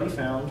necessarily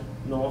found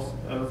north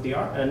of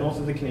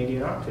the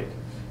Canadian Arctic,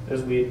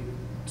 as we had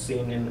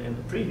seen in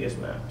the previous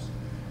maps.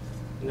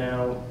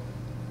 Now,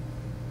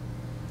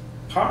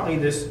 partly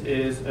this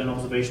is an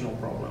observational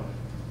problem.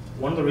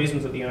 One of the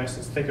reasons that the ice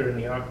is thicker in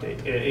the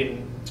Arctic,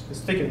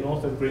 is thicker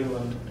north of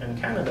Greenland and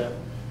Canada,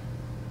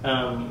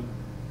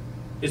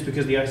 is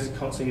because the ice is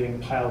constantly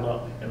getting piled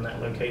up in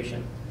that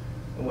location.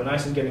 And when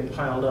ice is getting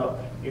piled up,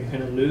 you're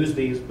going to lose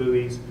these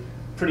buoys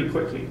pretty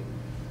quickly.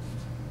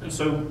 And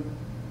so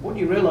what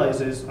you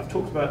realize is, I've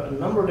talked about a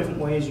number of different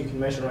ways you can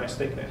measure ice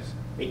thickness.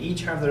 They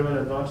each have their own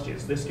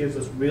advantages. This gives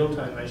us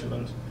real-time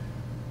measurements,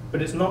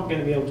 but it's not going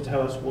to be able to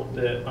tell us what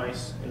the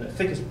ice in the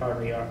thickest part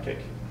of the Arctic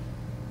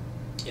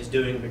is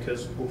doing,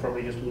 because we'll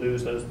probably just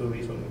lose those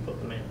buoys when we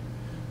put them in.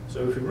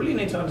 So if we really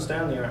need to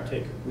understand the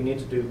Arctic, we need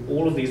to do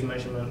all of these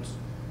measurements,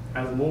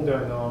 have them all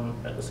going on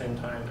at the same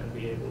time, and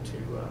be able to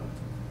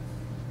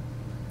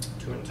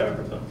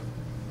interpret them.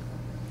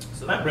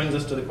 So that brings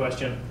us to the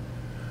question,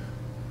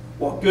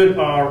 what good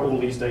are all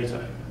these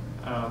data?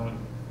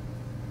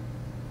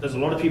 There's a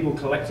lot of people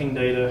collecting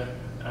data,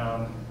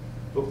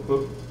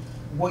 but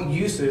what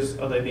uses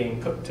are they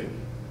being put to?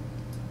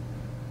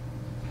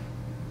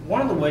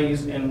 One of the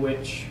ways in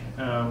which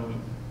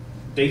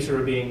data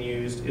are being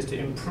used is to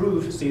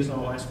improve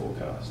seasonal ice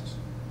forecasts.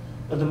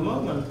 At the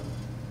moment,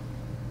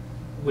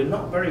 we're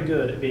not very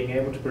good at being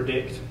able to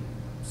predict,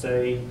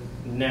 say,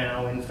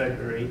 now in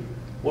February,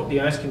 what the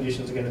ice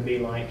conditions are going to be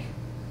like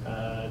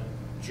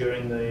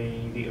during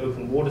the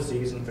open water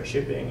season for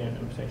shipping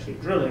and potentially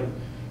drilling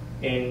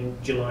in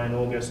July and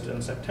August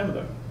and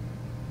September.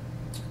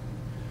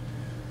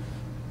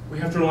 We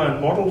have to rely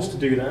on models to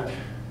do that,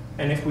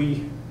 and if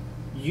we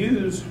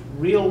use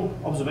real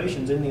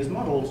observations in these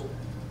models,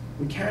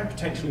 we can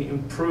potentially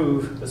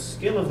improve the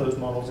skill of those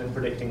models in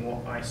predicting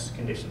what ice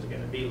conditions are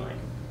going to be like.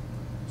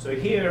 So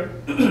here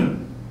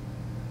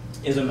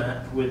is a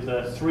map with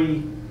a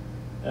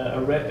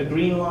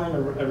green line, a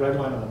red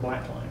line, and a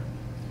black line.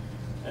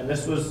 And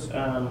this was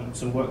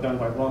some work done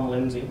by Ron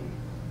Lindsay.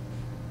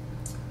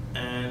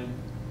 And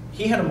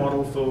he had a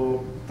model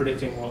for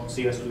predicting what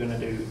sea ice was going to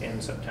do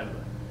in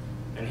September.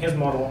 And his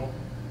model,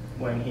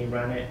 when he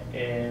ran it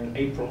in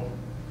April,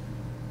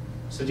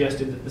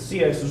 suggested that the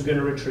sea ice was going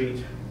to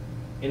retreat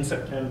in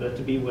September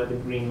to be where the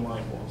green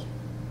line was.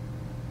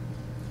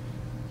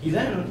 He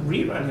then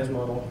reran his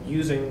model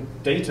using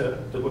data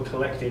that were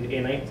collected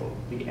in April,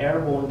 the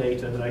airborne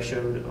data that I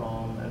showed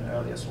on an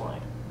earlier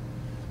slide.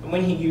 And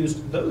when he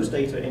used those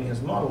data in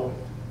his model,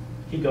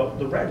 he got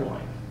the red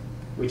line,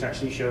 which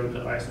actually showed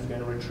that ice was going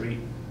to retreat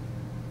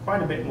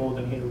quite a bit more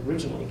than he had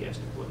originally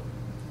guessed it would.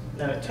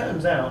 Now it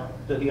turns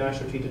out that the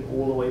ice retreated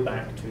all the way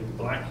back to the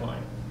black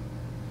line.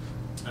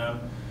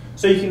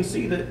 So you can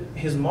see that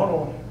his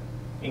model,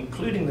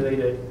 including the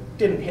data,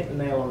 didn't hit the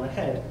nail on the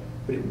head,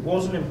 but it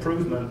was an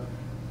improvement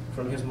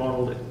from his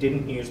model that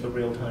didn't use the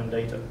real-time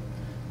data.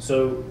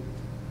 So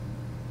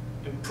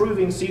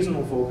improving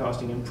seasonal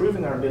forecasting,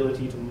 improving our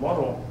ability to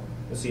model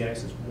the sea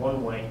ice is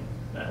one way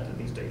that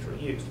these data are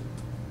used.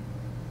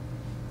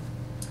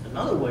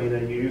 Another way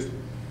they're used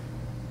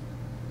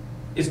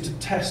is to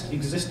test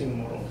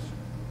existing models.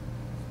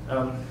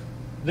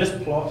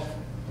 This plot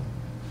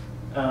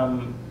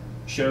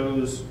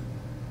shows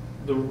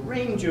the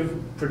range of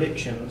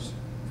predictions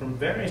from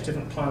various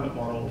different climate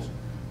models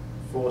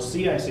for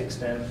sea ice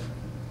extent,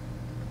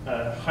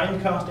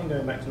 hindcasting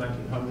going back to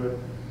 1900,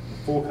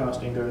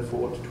 forecasting going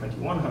forward to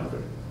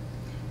 2100.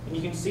 And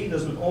you can see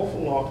there's an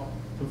awful lot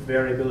of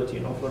variability,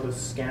 an awful lot of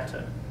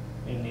scatter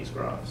in these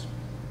graphs.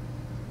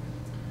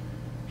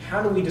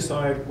 How do we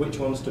decide which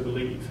ones to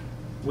believe,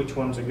 which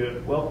ones are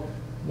good? Well,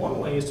 one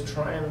way is to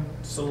try and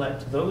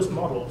select those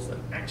models that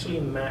actually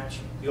match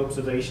the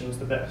observations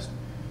the best.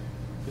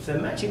 If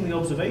they're matching the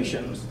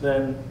observations,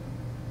 then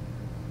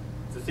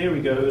the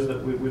theory goes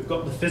that we've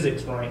got the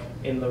physics right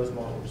in those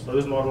models.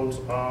 Those models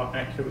are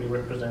accurately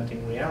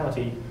representing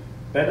reality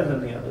better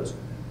than the others.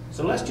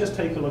 So let's just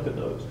take a look at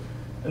those.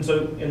 And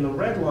so in the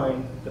red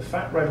line, the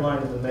fat red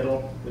line in the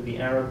middle with the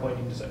arrow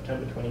pointing to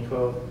September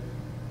 2012,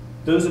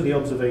 those are the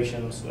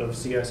observations of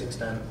sea ice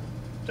extent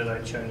that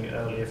I'd shown you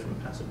earlier from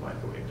passive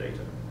microwave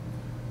data.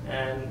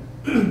 And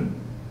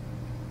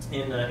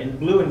in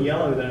blue and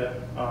yellow there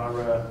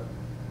are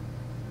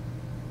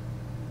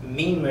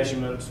mean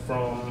measurements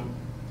from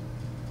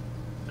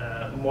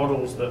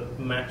models that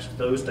matched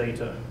those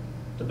data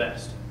the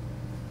best.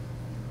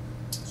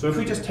 So if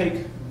we just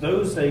take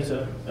those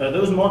data,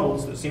 those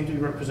models that seem to be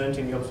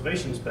representing the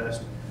observations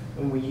best,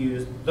 and we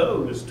use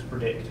those to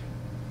predict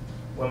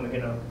when we're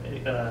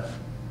going to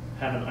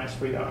have an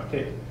ice-free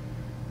Arctic,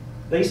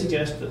 they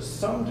suggest that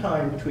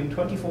sometime between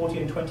 2040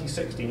 and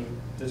 2060,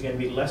 there's going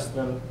to be less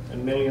than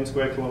 1 million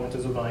square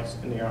kilometers of ice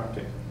in the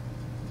Arctic.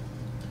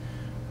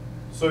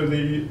 So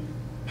the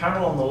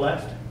panel on the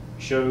left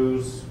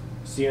shows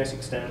sea ice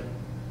extent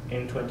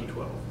in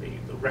 2012,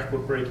 the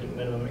record-breaking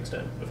minimum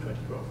extent of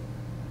 2012.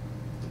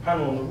 The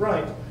panel on the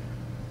right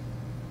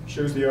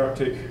shows the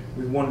Arctic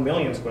with 1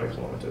 million square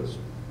kilometers,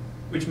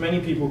 which many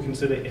people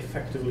consider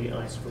effectively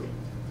ice-free.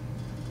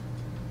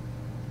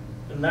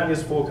 And that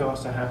is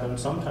forecast to happen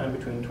sometime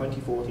between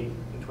 2040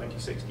 and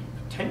 2060,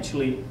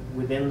 potentially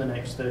within the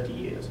next 30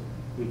 years.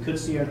 We could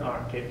see an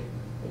Arctic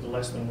with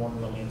less than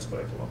 1 million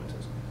square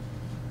kilometers.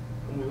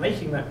 And we're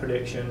making that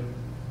prediction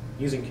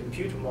using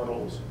computer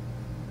models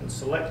and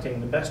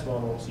selecting the best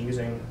models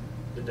using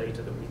the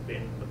data that we've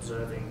been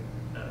observing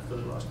for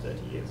the last 30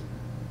 years.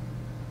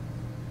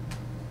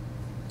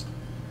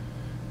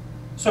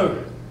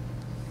 So,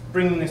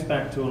 bringing this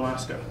back to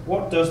Alaska,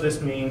 what does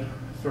this mean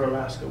for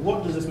Alaska?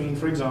 What does this mean,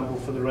 for example,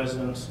 for the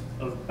residents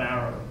of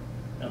Barrow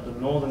at the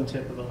northern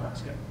tip of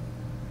Alaska,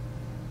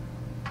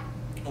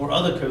 or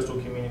other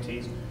coastal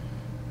communities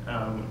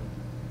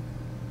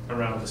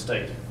around the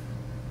state?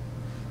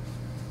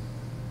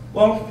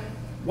 Well,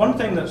 one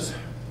thing that's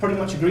pretty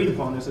much agreed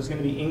upon is there's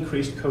going to be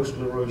increased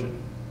coastal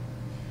erosion.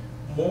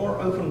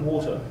 More open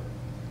water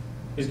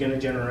is going to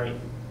generate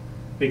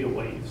bigger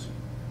waves.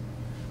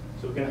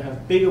 So we're going to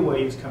have bigger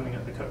waves coming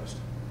up the coast.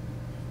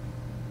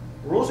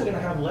 We're also going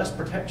to have less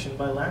protection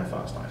by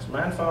landfast ice.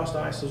 Landfast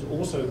ice has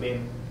also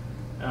been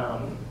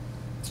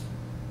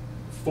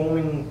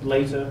forming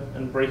later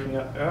and breaking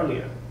up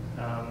earlier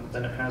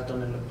than it has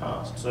done in the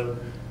past. So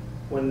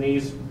when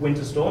these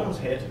winter storms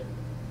hit,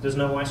 there's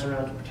no ice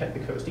around to protect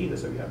the coast either.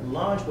 So we have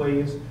large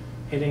waves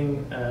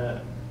hitting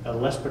a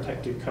less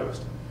protected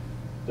coast.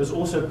 There's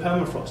also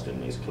permafrost in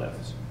these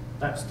cliffs.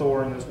 That's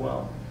thawing as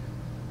well.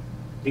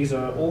 These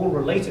are all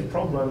related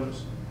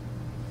problems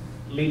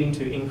leading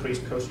to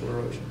increased coastal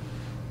erosion.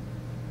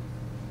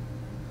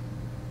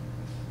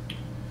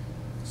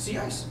 Sea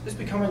ice is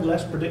becoming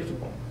less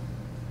predictable.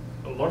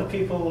 A lot of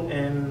people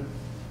in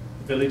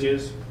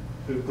villages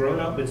who've grown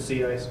up with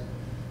sea ice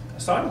are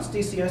starting to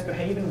see sea ice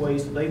behave in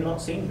ways that they've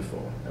not seen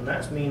before. And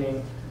that's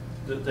meaning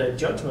that their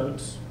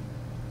judgments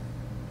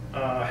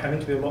are having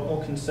to be a lot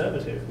more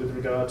conservative with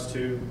regards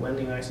to when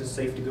the ice is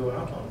safe to go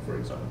out on, for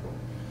example.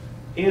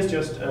 Here's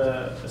just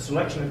a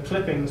selection of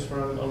clippings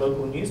from a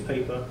local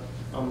newspaper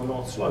on the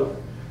North Slope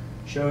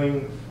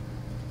showing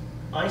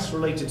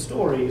ice-related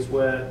stories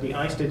where the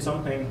ice did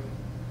something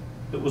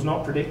that was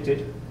not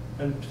predicted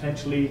and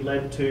potentially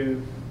led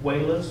to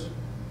whalers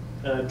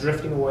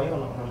drifting away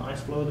on an ice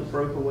floe that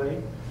broke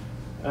away.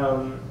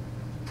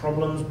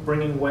 Problems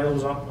bringing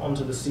whales up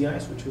onto the sea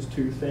ice, which was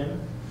too thin.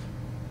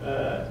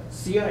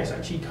 Sea ice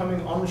actually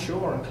coming on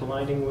shore and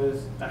colliding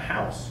with a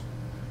house.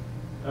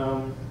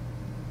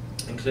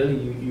 And clearly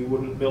you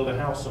wouldn't build a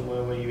house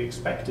somewhere where you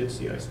expected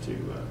sea ice to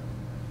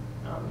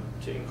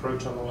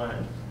encroach on the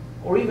land.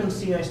 Or even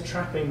sea ice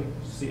trapping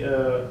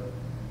seal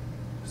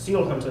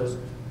hunters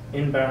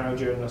in Barrow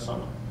during the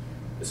summer.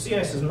 The sea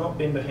ice has not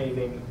been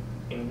behaving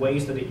in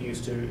ways that it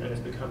used to and is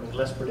becoming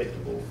less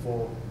predictable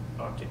for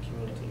Arctic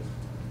communities.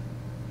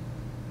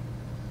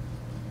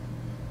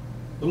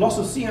 The loss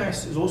of sea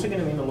ice is also going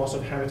to mean the loss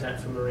of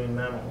habitat for marine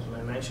mammals, and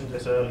I mentioned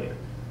this earlier.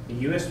 The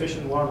US Fish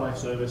and Wildlife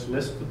Service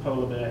lists the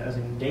polar bear as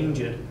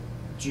endangered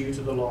due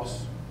to the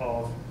loss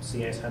of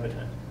sea ice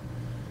habitat.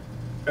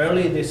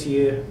 Earlier this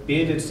year,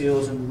 bearded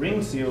seals and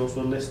ringed seals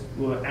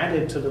were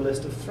added to the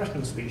list of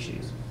threatened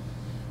species.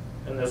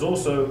 And there's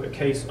also a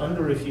case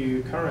under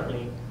review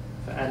currently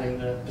for adding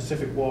the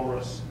Pacific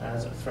walrus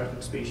as a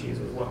threatened species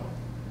as well.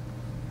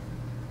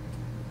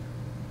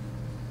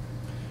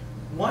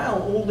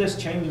 While all this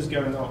change is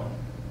going on,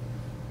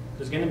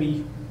 there's going to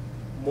be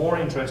more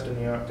interest in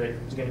the Arctic,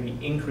 there's going to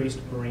be increased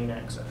marine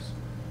access.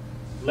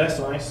 Less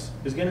ice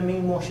is going to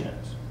mean more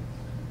ships.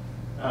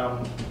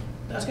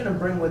 That's going to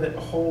bring with it a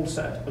whole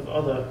set of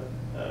other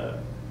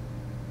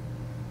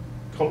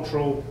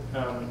cultural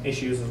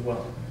issues as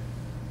well.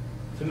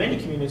 For many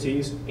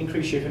communities,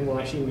 increased shipping will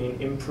actually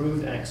mean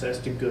improved access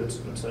to goods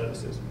and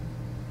services.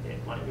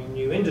 It might mean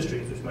new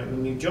industries, which might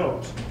mean new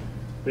jobs,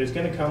 but it's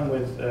going to come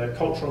with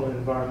cultural and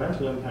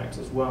environmental impacts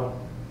as well,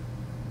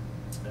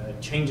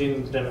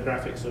 changing the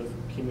demographics of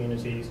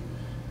communities,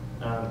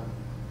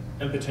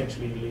 and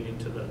potentially leading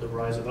to the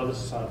rise of other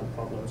societal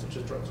problems such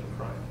as drugs and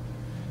crime.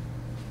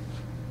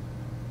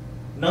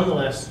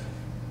 Nonetheless,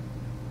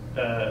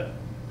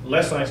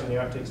 less ice in the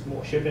Arctic,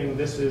 more shipping.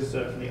 This is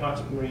from the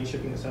Arctic Marine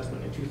Shipping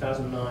Assessment in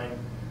 2009,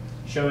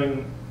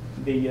 showing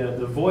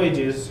the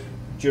voyages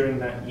during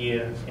that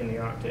year in the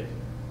Arctic.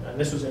 And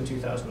this was in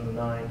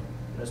 2009, and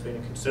there's been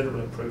a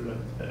considerable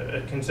improvement,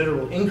 a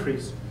considerable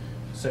increase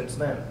since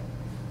then.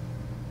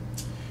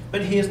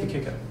 But here's the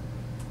kicker.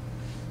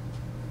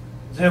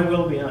 There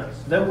will be ice.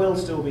 There will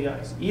still be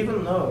ice.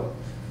 Even though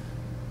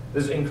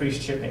there's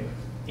increased shipping,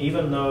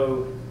 even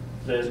though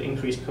there's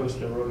increased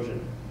coastal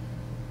erosion,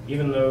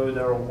 even though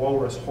there are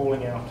walrus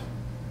hauling out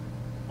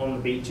on the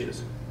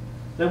beaches,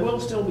 there will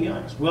still be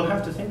ice. We'll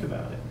have to think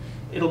about it.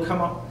 It'll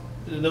come up,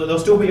 there'll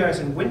still be ice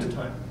in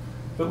wintertime,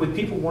 but with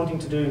people wanting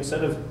to do,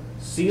 instead of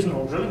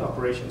seasonal drilling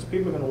operations,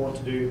 people are going to want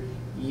to do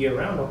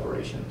year-round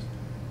operations.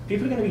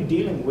 People are going to be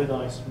dealing with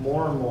ice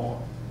more and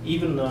more,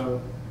 even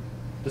though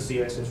the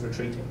sea ice is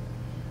retreating.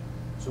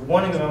 So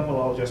one example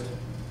I'll just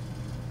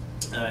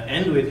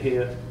end with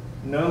here,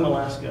 Nome,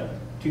 Alaska,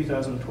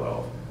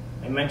 2012.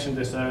 I mentioned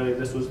this earlier,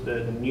 this was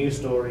the news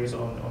stories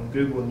on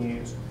Google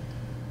News.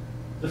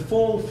 The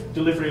fall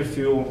delivery of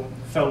fuel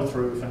fell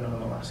through for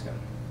Nome, Alaska.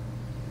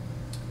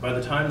 By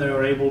the time they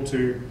were able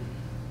to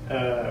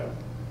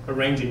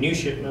arrange a new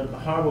shipment, the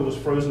harbor was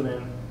frozen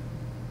in.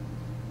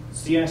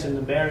 Sea ice in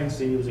the Bering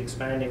Sea was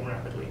expanding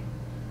rapidly.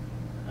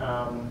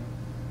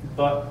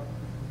 But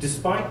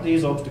despite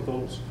these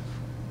obstacles,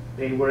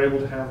 they were able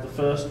to have the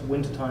first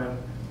wintertime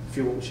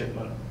fuel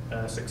shipment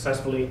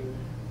successfully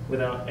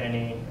without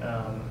any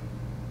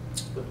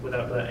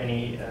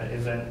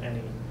event,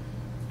 any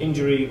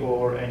injury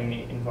or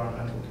any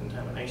environmental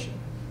contamination.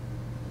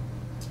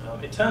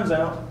 It turns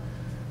out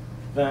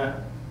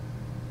that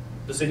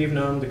the City of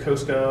Nome, the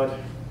Coast Guard,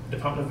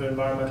 Department of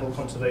Environmental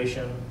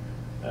Conservation,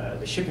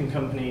 the shipping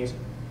companies,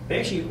 they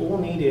actually all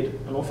needed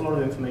an awful lot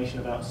of information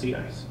about sea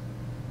ice.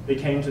 They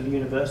came to the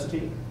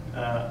university.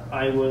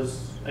 I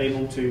was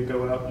able to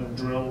go out and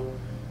drill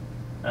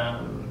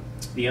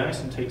the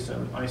ice and take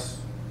some ice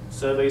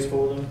surveys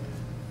for them.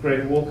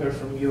 Greg Walker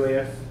from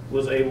UAF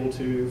was able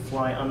to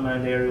fly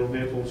unmanned aerial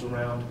vehicles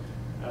around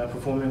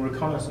performing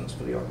reconnaissance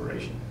for the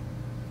operation.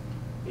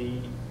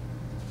 The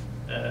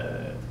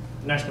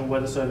National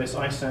Weather Service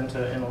Ice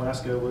Center in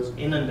Alaska was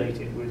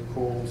inundated with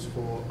calls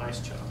for ice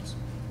charts.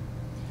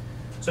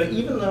 So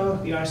even though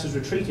the ice is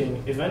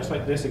retreating, events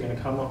like this are going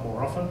to come up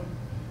more often.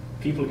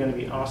 People are going to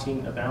be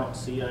asking about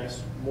sea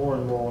ice more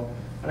and more,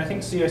 and I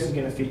think sea ice is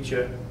going to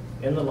feature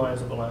in the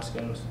lives of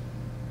Alaskans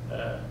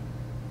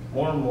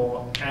more and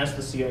more as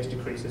the sea ice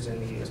decreases in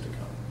the years to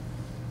come.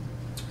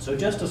 So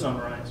just to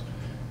summarize,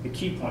 the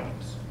key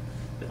points.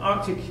 The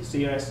Arctic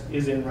sea ice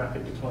is in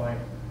rapid decline,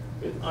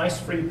 with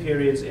ice-free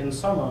periods in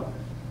summer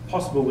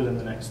possible within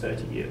the next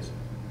 30 years.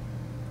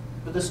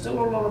 But there's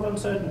still a lot of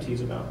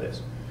uncertainties about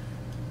this.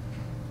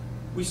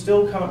 We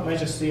still can't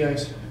measure sea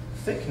ice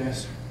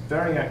thickness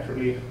very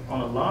accurately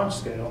on a large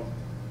scale,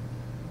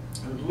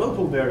 and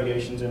local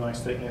variations in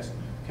ice thickness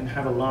can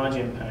have a large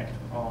impact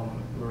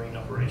on marine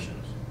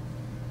operations.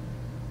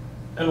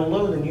 And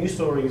although the news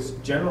stories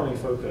generally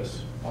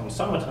focus on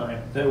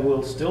summertime, there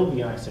will still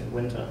be ice in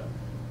winter.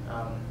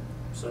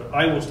 So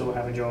I will still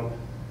have a job,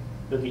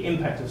 but the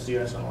impact of sea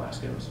ice on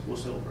Alaskans will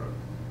still grow.